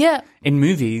conditioning. Yeah. In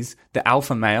movies, the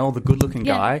alpha male, the good-looking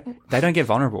guy, they don't get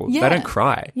vulnerable. Yeah. They don't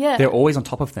cry. Yeah. They're always on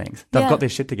top of things. They've got their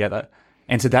shit together.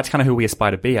 And so that's kind of who we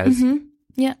aspire to be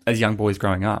as young boys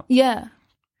growing up. Yeah.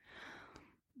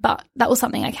 But that was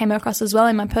something I came across as well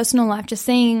in my personal life, just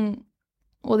seeing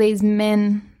all these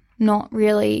men not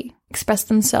really express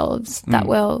themselves that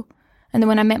well. And then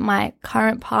when I met my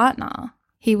current partner,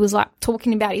 he was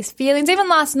talking about his feelings. Even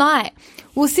last night,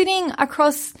 we were sitting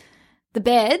across the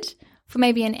bed for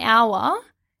maybe an hour,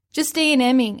 just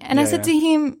D&Ming. And I said to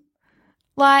him,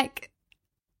 I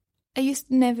used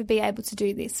to never be able to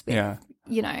do this with,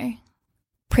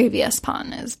 previous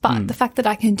partners. But the fact that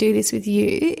I can do this with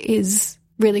you is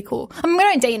really cool. I mean, we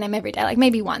don't D&M every day,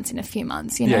 maybe once in a few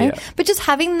months, But just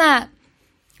having that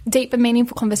deep and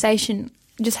meaningful conversation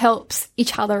just helps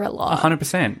each other a lot.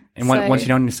 100%. And once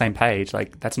you're on the same page,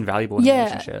 that's invaluable in a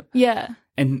relationship. Yeah.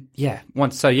 And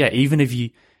even if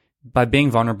you, by being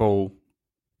vulnerable,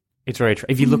 it's very,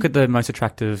 if you look at the most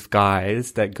attractive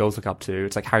guys that girls look up to,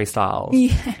 it's like Harry Styles.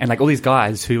 Yeah. And all these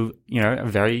guys who, are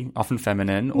very often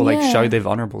feminine or show their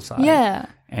vulnerable side. Yeah.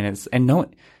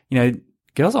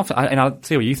 Girls often, and I'll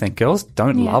see what you think, girls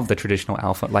don't love the traditional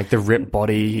alpha, the ripped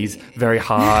body, he's very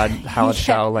hard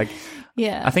shell,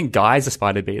 Yeah. I think guys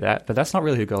aspire to be that, but that's not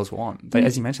really who girls want.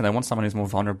 As you mentioned, they want someone who's more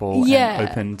vulnerable and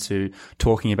open to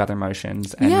talking about their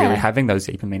emotions and really having those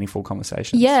deep and meaningful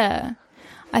conversations. Yeah,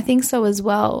 I think so as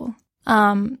well.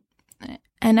 And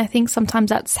I think sometimes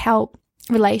that's how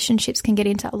relationships can get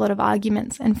into a lot of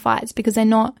arguments and fights, because they're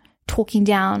not sitting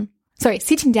down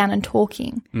and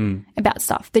talking about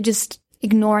stuff. They're just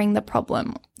ignoring the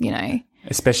problem,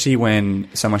 Especially when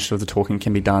so much of the talking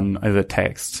can be done over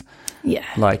text. Yeah.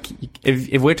 Like,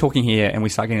 if we're talking here and we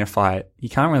start getting in a fight, you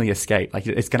can't really escape. Like,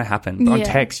 it's going to happen. But on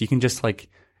text, you can just, like,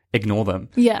 ignore them.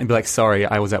 Yeah. And be like, sorry,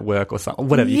 I was at work or something.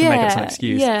 Whatever. You can make up some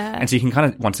excuse. Yeah. And so you can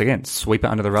kind of, once again, sweep it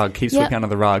under the rug, keep sweeping under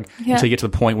the rug until you get to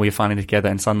the point where you're finally together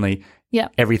and suddenly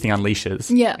everything unleashes.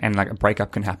 Yeah. And, like, a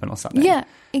breakup can happen or something. Yeah,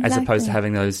 exactly. As opposed to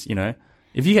having those, you know,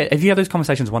 if you have those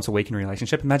conversations once a week in a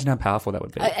relationship, imagine how powerful that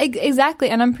would be. Exactly.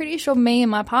 And I'm pretty sure me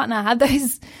and my partner have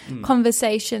those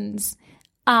conversations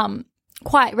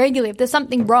quite regularly. If there's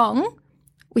something wrong,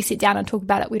 we sit down and talk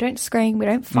about it. We don't scream. We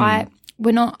don't fight.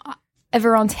 We're not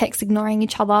ever on text ignoring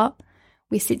each other.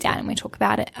 We sit down and we talk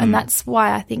about it. And that's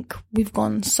why I think we've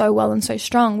gone so well and so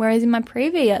strong. Whereas in my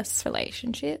previous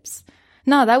relationships,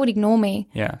 no, they would ignore me.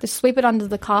 Yeah. Just sweep it under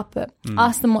the carpet.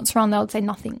 Ask them what's wrong. They would say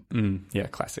nothing. Yeah,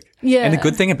 classic. Yeah. And the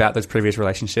good thing about those previous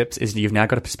relationships is you've now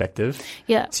got a perspective.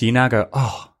 Yeah. So you now go,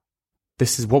 oh,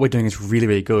 this is what we're doing is really,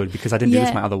 really good because I didn't do this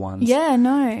with my other ones. Yeah,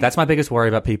 no. That's my biggest worry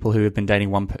about people who have been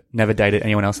dating never dated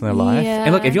anyone else in their life. Yeah.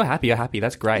 And look, if you're happy, you're happy.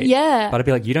 That's great. Yeah. But I'd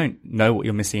be like, you don't know what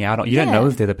you're missing out on. You don't know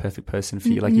if they're the perfect person for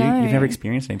you. Like, No. you've never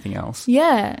experienced anything else.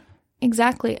 Yeah,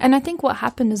 exactly. And I think what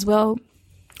happened as well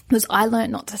was I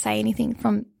learned not to say anything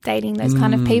from dating those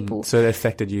kind of people. So it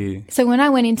affected you. So when I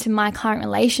went into my current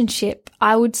relationship,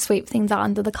 I would sweep things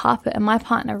under the carpet, and my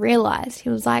partner realized, he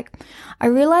was like, I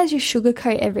realize you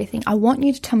sugarcoat everything. I want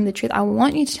you to tell me the truth. I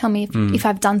want you to tell me if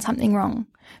I've done something wrong,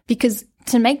 because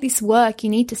to make this work, you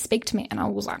need to speak to me. And I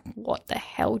was like, what the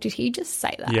hell? Did he just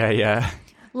say that? Yeah.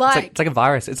 Like, It's like a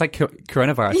virus. It's like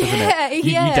coronavirus, isn't it?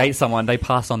 You date someone, they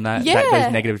pass on those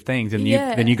negative things, and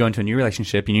then you go into a new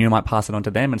relationship, and you might pass it on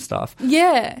to them and stuff.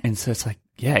 Yeah. And so it's like,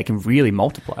 it can really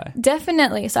multiply.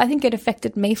 Definitely. So I think it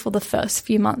affected me for the first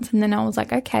few months, and then I was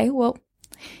like, okay, well,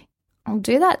 I'll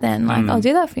do that then. Like, I'll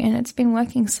do that for you. And it's been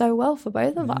working so well for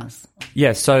both of us.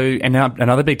 Yeah. So, and now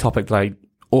another big topic, like,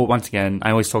 or once again,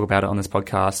 I always talk about it on this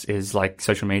podcast, is like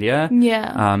social media.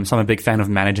 Yeah. So I'm a big fan of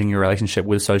managing your relationship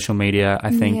with social media.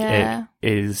 I think it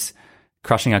is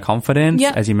crushing our confidence.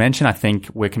 As you mentioned, I think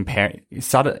we're comparing,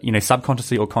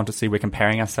 subconsciously or consciously, we're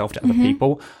comparing ourselves to other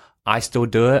people. I still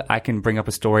do it. I can bring up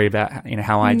a story about,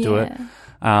 how I do it.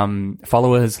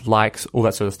 Followers, likes, all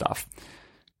that sort of stuff.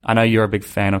 I know you're a big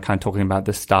fan of kind of talking about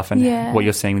this stuff and what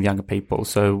you're seeing with younger people.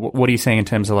 So what are you seeing in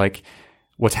terms of like,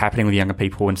 what's happening with younger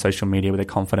people in social media with their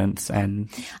confidence and...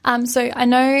 So I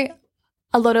know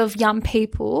a lot of young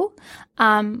people,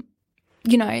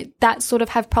 that sort of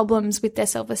have problems with their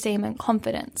self-esteem and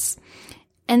confidence.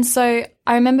 And so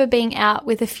I remember being out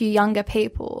with a few younger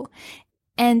people,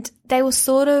 and they were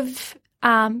sort of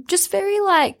just very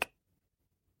like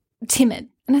timid.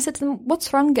 And I said to them,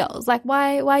 what's wrong, girls? Like,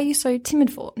 why are you so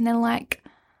timid for? And they're like,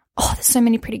 oh, there's so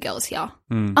many pretty girls here.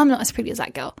 I'm not as pretty as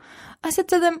that girl. I said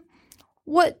to them,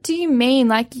 what do you mean?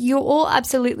 Like, you're all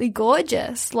absolutely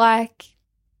gorgeous. Like,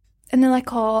 and they're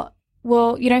like, oh,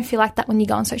 well, you don't feel like that when you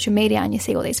go on social media and you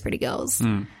see all these pretty girls.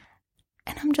 And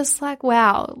I'm just like,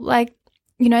 wow. Like,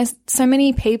 so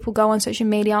many people go on social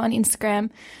media, on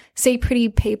Instagram, see pretty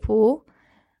people,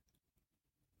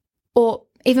 or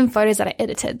even photos that are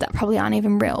edited that probably aren't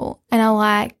even real, and are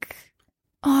like,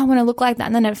 oh, I want to look like that.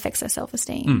 And then it affects their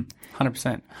self-esteem. 100%. So,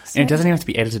 and it doesn't even have to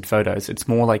be edited photos. It's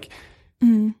more like,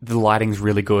 the lighting's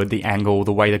really good, the angle,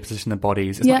 the way they position their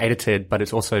bodies. It's not edited, but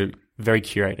it's also very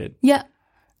curated. Yeah.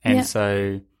 And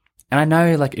so, and I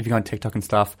know, like, if you go on TikTok and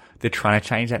stuff, they're trying to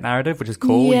change that narrative, which is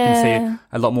cool. You can see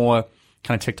a lot more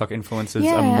kind of TikTok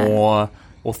influencers are more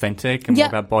authentic and more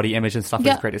about body image and stuff.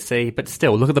 It's great to see. But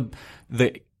still, look at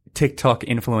the TikTok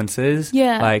influencers,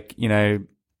 like,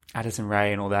 Addison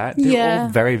Rae and all that. They're all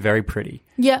very, very pretty.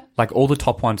 Yeah. Like, all the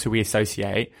top ones who we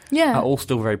associate are all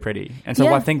still very pretty. And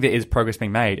so I think there is progress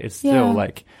being made. It's still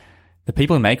like the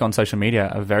people who make on social media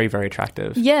are very, very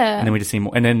attractive. Yeah. And then we just see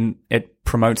more. And then it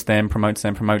promotes them.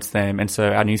 And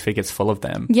so our newsfeed gets full of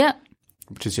them. Yeah.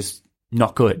 Which is just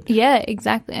not good. Yeah,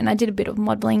 exactly. And I did a bit of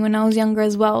modelling when I was younger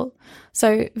as well.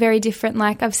 So very different.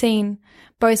 Like, I've seen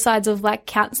both sides of like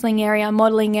counselling area,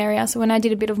 modelling area. So when I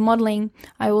did a bit of modelling,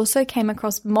 I also came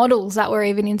across models that were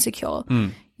even insecure.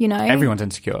 Everyone's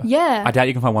insecure. Yeah. I doubt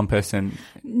you can find one person,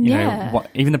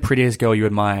 even the prettiest girl you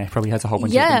admire probably has a whole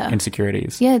bunch of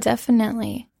insecurities. Yeah,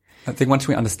 definitely. I think once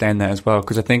we understand that as well,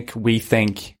 because I think we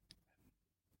think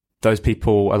those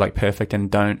people are like perfect and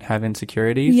don't have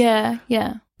insecurities. Yeah,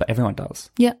 yeah. But everyone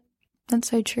does. Yeah, that's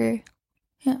so true.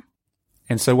 Yeah.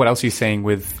 And so what else are you seeing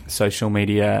with social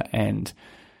media? And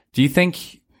do you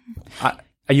think, are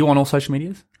you on all social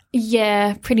medias?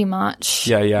 Yeah, pretty much.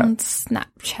 Yeah. On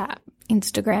Snapchat,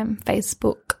 Instagram,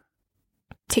 Facebook,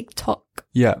 TikTok.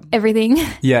 Yeah. Everything.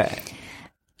 Yeah.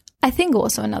 I think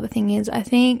also another thing is I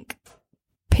think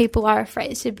people are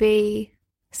afraid to be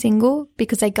single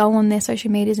because they go on their social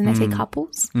medias and they see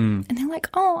couples and they're like,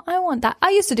 oh, I want that. I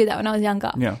used to do that when I was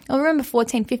younger. Yeah. I remember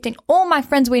 14, 15, all my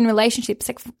friends were in relationships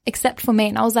except for me,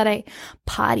 and I was at a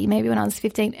party maybe when I was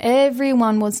 15.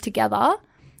 Everyone was together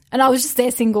and I was just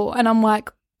there single, and I'm like,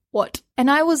 what? And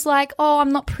I was like, oh,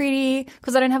 I'm not pretty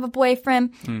because I don't have a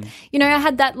boyfriend. You know, I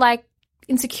had that like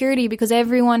insecurity because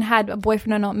everyone had a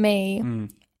boyfriend and not me.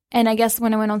 And I guess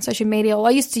when I went on social media, I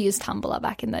used to use Tumblr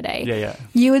back in the day. Yeah.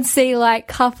 You would see like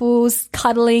couples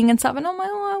cuddling and stuff, and I'm like,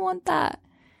 oh, I want that.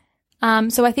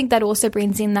 So I think that also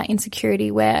brings in that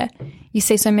insecurity where you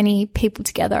see so many people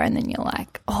together and then you're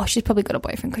like, oh, she's probably got a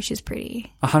boyfriend because she's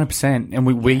pretty. 100%. And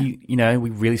we you know, we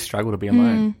really struggle to be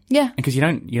alone. Yeah. Because you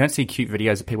don't see cute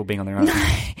videos of people being on their own.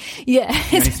 Yeah.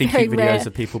 You only see very cute rare. videos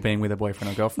of people being with a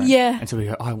boyfriend or girlfriend. Yeah. And so we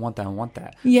go, oh, I want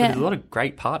that. Yeah. So there's a lot of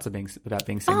great parts of about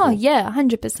being single. Oh, yeah,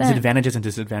 100%. There's advantages and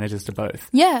disadvantages to both.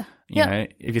 Yeah. You know,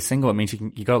 if you're single, it means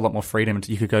you got a lot more freedom.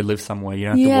 You could go live somewhere. You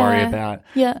don't have to worry about,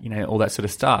 you know, all that sort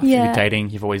of stuff. Yeah. If you're dating,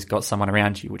 you've always got someone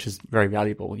around you, which is very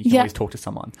valuable. You can always talk to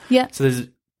someone. Yeah. So there's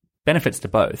benefits to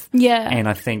both. Yeah. And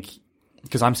I think,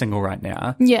 because I'm single right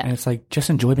now. Yeah. And it's like, just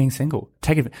enjoy being single.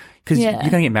 Take it, because you're going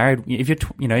to get married. If you're,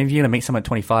 if you're going to meet someone at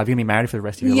 25, you're going to be married for the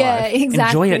rest of your life. Yeah,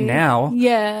 exactly. Enjoy it now.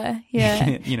 Yeah.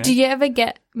 You know? Do you ever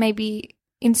get maybe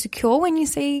insecure when you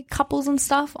see couples and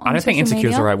stuff on I don't think social insecure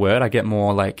is media? the right word. I get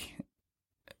more like,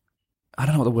 I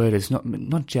don't know what the word is.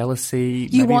 Not jealousy.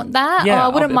 You want that? Yeah. Oh,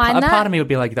 I wouldn't mind a that. part of me would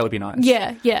be like, that would be nice.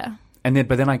 Yeah. But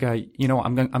then I go, you know what?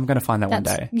 I'm going to find that one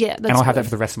day. Yeah. And I'll have that for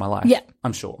the rest of my life. Yeah.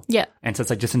 I'm sure. Yeah. And so it's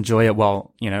like, just enjoy it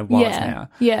while it's now.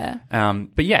 Yeah.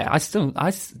 But yeah,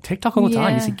 I TikTok all the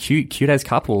time. You see cute as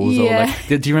couples. Or Yeah.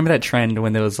 like, do you remember that trend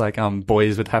when there was like,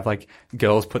 boys would have like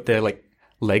girls put their like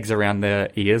legs around their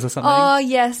ears or something? Oh,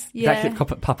 yes. Yeah. That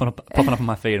kept popping up on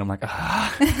my feed. I'm like,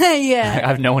 Yeah. I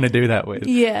have no one to do that with.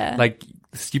 Yeah. Like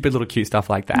stupid little cute stuff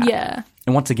like that. Yeah.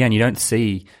 And once again, you don't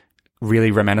see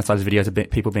really romanticized videos of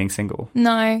people being single.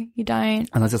 No, you don't.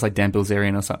 Unless it's like Dan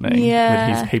Bilzerian or something.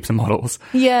 Yeah. With heaps of models.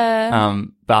 Yeah.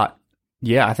 But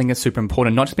yeah, I think it's super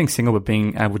important, not just being single, but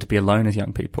being able to be alone as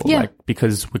young people. Yeah. Like,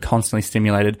 because we're constantly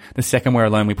stimulated. The second we're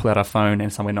alone, we pull out our phone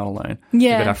and so we're not alone.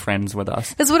 Yeah. We've got our friends with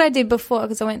us. That's what I did before,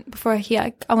 because I went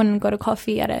and got a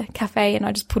coffee at a cafe and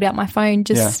I just pulled out my phone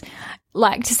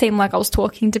like to seem like I was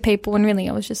talking to people, and really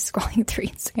I was just scrolling through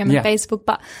Instagram and Facebook.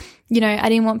 But, you know, I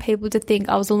didn't want people to think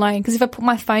I was alone, because if I put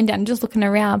my phone down and just looking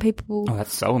around, people... Oh,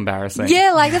 that's so embarrassing.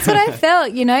 Yeah, like that's what I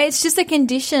felt, you know. It's just a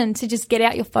condition to just get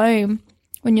out your phone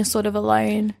when you're sort of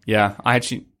alone. Yeah,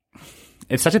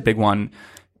 it's such a big one,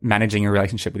 managing a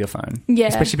relationship with your phone. Yeah.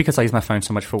 Especially because I use my phone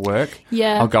so much for work.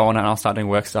 Yeah. I'll go on and I'll start doing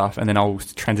work stuff, and then I'll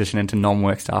transition into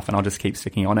non-work stuff, and I'll just keep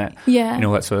sticking on it. Yeah. And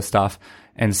all that sort of stuff.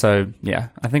 And so, yeah,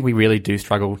 I think we really do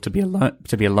struggle to be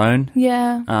alone.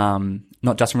 Yeah.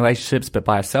 Not just in relationships, but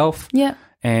by ourselves. Yeah.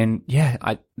 And yeah,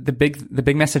 the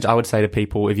big message I would say to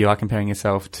people, if you are comparing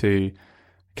yourself to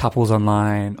couples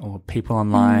online or people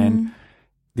online,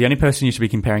 the only person you should be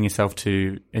comparing yourself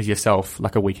to is yourself,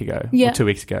 like a week ago or 2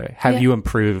 weeks ago. Have you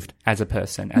improved as a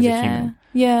person, as a human?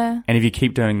 Yeah. And if you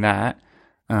keep doing that,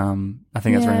 I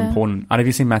think that's very important. I don't know if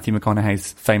you've seen Matthew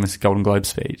McConaughey's famous Golden Globe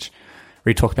speech, where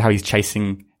he talks about how he's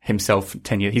chasing himself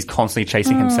 10 years. He's constantly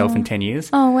chasing himself in 10 years.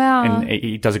 Oh, wow. And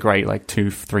he does a great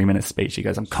 2-3 minute speech. He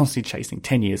goes, I'm constantly chasing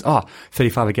 10 years. Oh,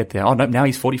 35, I get there. Oh, no, now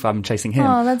he's 45. I'm chasing him.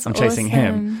 Oh, that's I'm chasing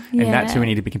him. awesome. And that's who we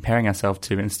need to be comparing ourselves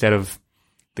to, instead of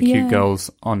the cute girls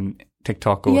on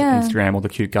TikTok or Instagram, or the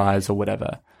cute guys or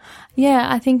whatever. Yeah,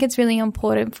 I think it's really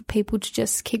important for people to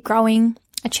just keep growing,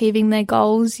 achieving their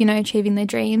goals, you know, achieving their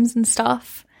dreams and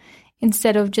stuff,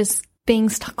 instead of just being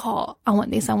stuck, oh, I want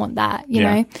this, I want that, you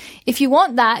know. If you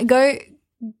want that,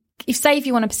 if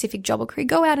you want a specific job or career,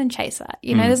 go out and chase that.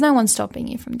 You know, there's no one stopping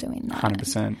you from doing that.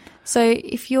 100%. So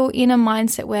if you're in a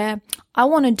mindset where I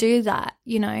want to do that,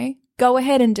 you know, go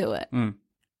ahead and do it.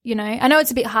 You know, I know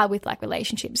it's a bit hard with like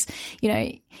relationships. You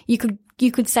know, you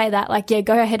could say that like, yeah,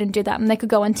 go ahead and do that. And they could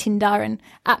go on Tinder and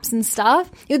apps and stuff.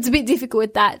 It's a bit difficult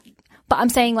with that. But I'm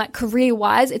saying like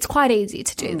career-wise, it's quite easy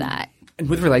to do that. And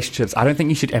with relationships, I don't think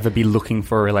you should ever be looking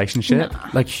for a relationship.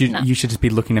 You should just be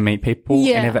looking to meet people.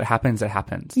 Yeah. And if it happens, it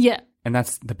happens. Yeah. And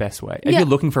that's the best way. If you're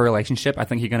looking for a relationship, I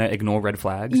think you're going to ignore red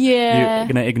flags. Yeah.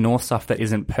 You're going to ignore stuff that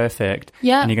isn't perfect.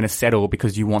 Yeah. And you're going to settle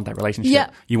because you want that relationship.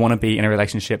 Yeah. You want to be in a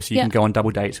relationship so you can go on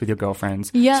double dates with your girlfriends.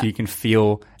 Yeah. So you can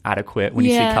feel adequate when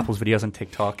you see couples videos on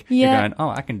TikTok. Yeah. You're going, oh,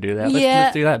 I can do that.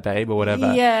 Let's do that, babe, or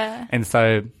whatever. Yeah. And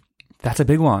so that's a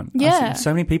big one. Yeah.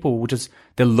 So many people will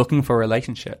they're looking for a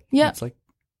relationship. Yeah. It's like,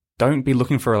 don't be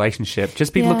looking for a relationship.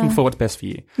 Just be looking for what's best for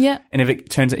you. Yeah. And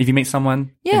if you meet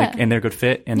someone and they're a good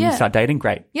fit and you start dating,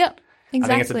 great. Yeah.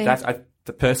 Exactly. I think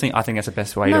Personally, I think that's the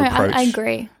best way to No, approach. I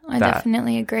agree. I that.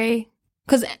 definitely agree.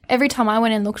 Because every time I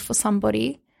went and looked for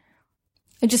somebody,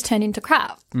 it just turned into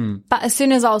crap. But as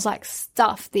soon as I was like,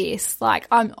 stuff this, like,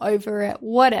 I'm over it,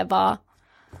 whatever,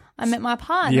 I met my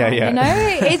partner. Yeah. You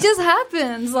know, it just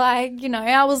happens. Like, you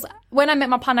know, when I met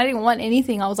my partner, I didn't want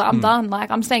anything. I was like, I'm done. Like,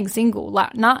 I'm staying single.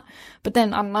 Like, nah. But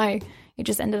then, I don't know, it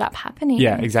just ended up happening.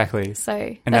 Yeah, exactly. So,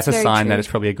 and that's a very sign true. that it's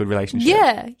probably a good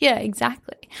relationship. Yeah,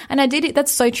 exactly. And I did it.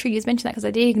 That's so true. You just mentioned that because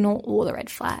I did ignore all the red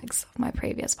flags of my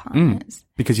previous partners.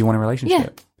 Because you want a relationship. Yeah,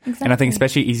 exactly. And I think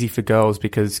especially easy for girls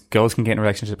because girls can get in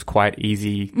relationships quite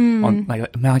easy. On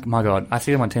like my God, I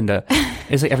see them on Tinder.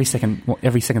 It's like every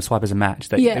second swipe is a match.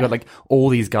 They've got like all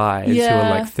these guys who are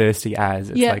like thirsty as.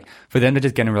 It's like for them to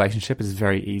just get in a relationship is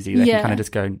very easy. They can kind of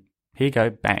just go, here you go,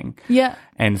 bang. Yeah.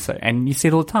 And you see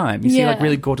it all the time. You see like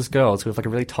really gorgeous girls who have like a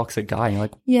really toxic guy and you're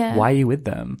like, why are you with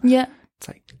them? Yeah. It's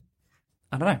like,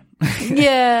 I don't know.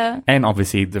 Yeah. And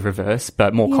obviously the reverse,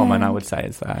 but more common, I would say,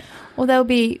 is that. Or they'll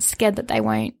be scared that they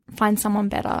won't find someone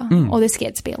better, or they're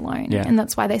scared to be alone. Yeah. And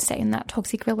that's why they stay in that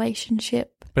toxic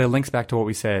relationship. But it links back to what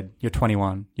we said. You're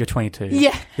 21. You're 22.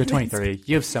 Yeah. You're 23.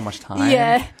 You have so much time.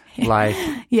 Yeah. Like,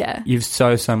 Yeah. you've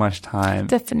so much time.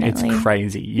 Definitely. It's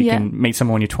crazy. You can meet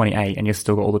someone when you're 28 and you've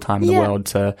still got all the time in the world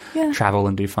to travel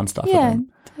and do fun stuff with Yeah, them.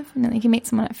 definitely. You can meet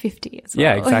someone at 50 as well.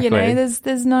 Yeah, exactly. You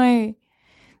know,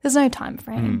 there's no time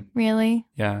frame, really.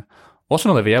 Yeah.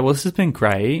 Awesome, Olivia. Well, this has been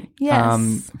great.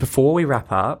 Yes. Before we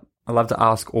wrap up, I love to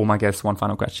ask all my guests one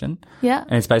final question. Yeah.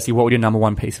 And it's basically, what would your number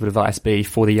one piece of advice be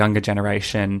for the younger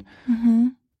generation?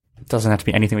 It doesn't have to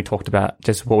be anything we talked about.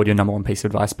 Just what would your number one piece of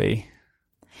advice be?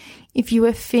 If you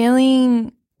were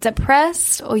feeling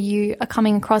depressed or you are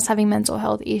coming across having mental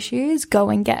health issues, go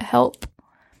and get help.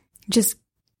 Just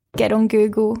get on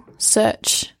Google,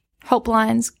 search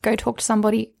helplines, go talk to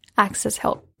somebody, access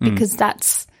help, because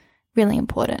that's really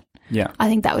important. Yeah. I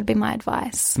think that would be my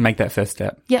advice. Make that first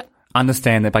step. Yep.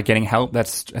 Understand that by getting help,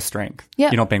 that's a strength.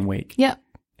 Yep. You're not being weak. Yep.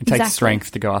 It takes Exactly.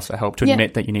 strength to go ask for help, to Yep.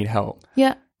 admit that you need help.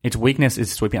 Yeah. Its weakness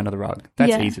is sweeping under the rug. That's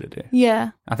Yeah. easy to do.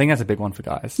 Yeah. I think that's a big one for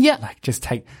guys. Yeah. Like, just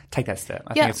take that step.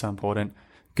 I Yeah. think it's so important.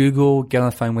 Google, get on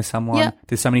the phone with someone. Yeah.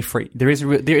 There's so many free. There isn't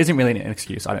really an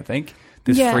excuse, I don't think.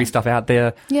 There's Yeah. free stuff out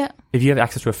there. Yeah. If you have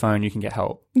access to a phone, you can get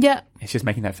help. Yeah. It's just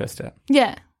making that first step.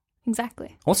 Yeah.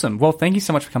 Exactly. Awesome. Well, thank you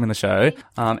so much for coming on the show.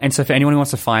 And so for anyone who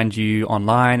wants to find you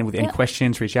online with any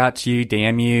questions, reach out to you,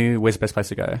 DM you, where's the best place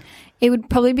to go? It would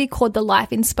probably be called The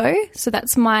Life Inspo. So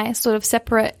that's my sort of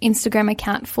separate Instagram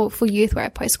account for youth where I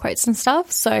post quotes and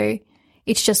stuff. So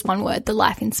it's just one word, The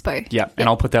Life Inspo. Yeah, and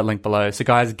I'll put that link below. So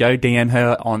guys, go DM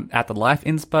her at The Life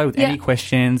Inspo with any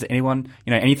questions, anyone,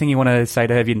 anything you want to say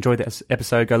to her. If you enjoyed this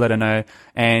episode, go let her know,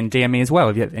 and DM me as well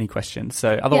if you have any questions.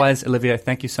 So otherwise, Olivia,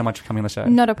 thank you so much for coming on the show.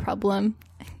 Not a problem.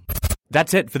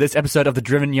 That's it for this episode of the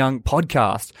Driven Young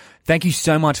podcast. Thank you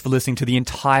so much for listening to the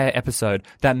entire episode.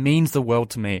 That means the world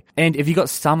to me. And if you got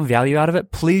some value out of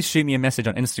it, please shoot me a message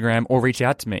on Instagram or reach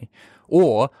out to me.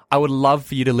 Or I would love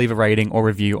for you to leave a rating or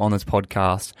review on this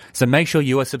podcast. So make sure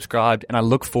you are subscribed, and I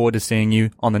look forward to seeing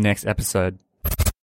you on the next episode.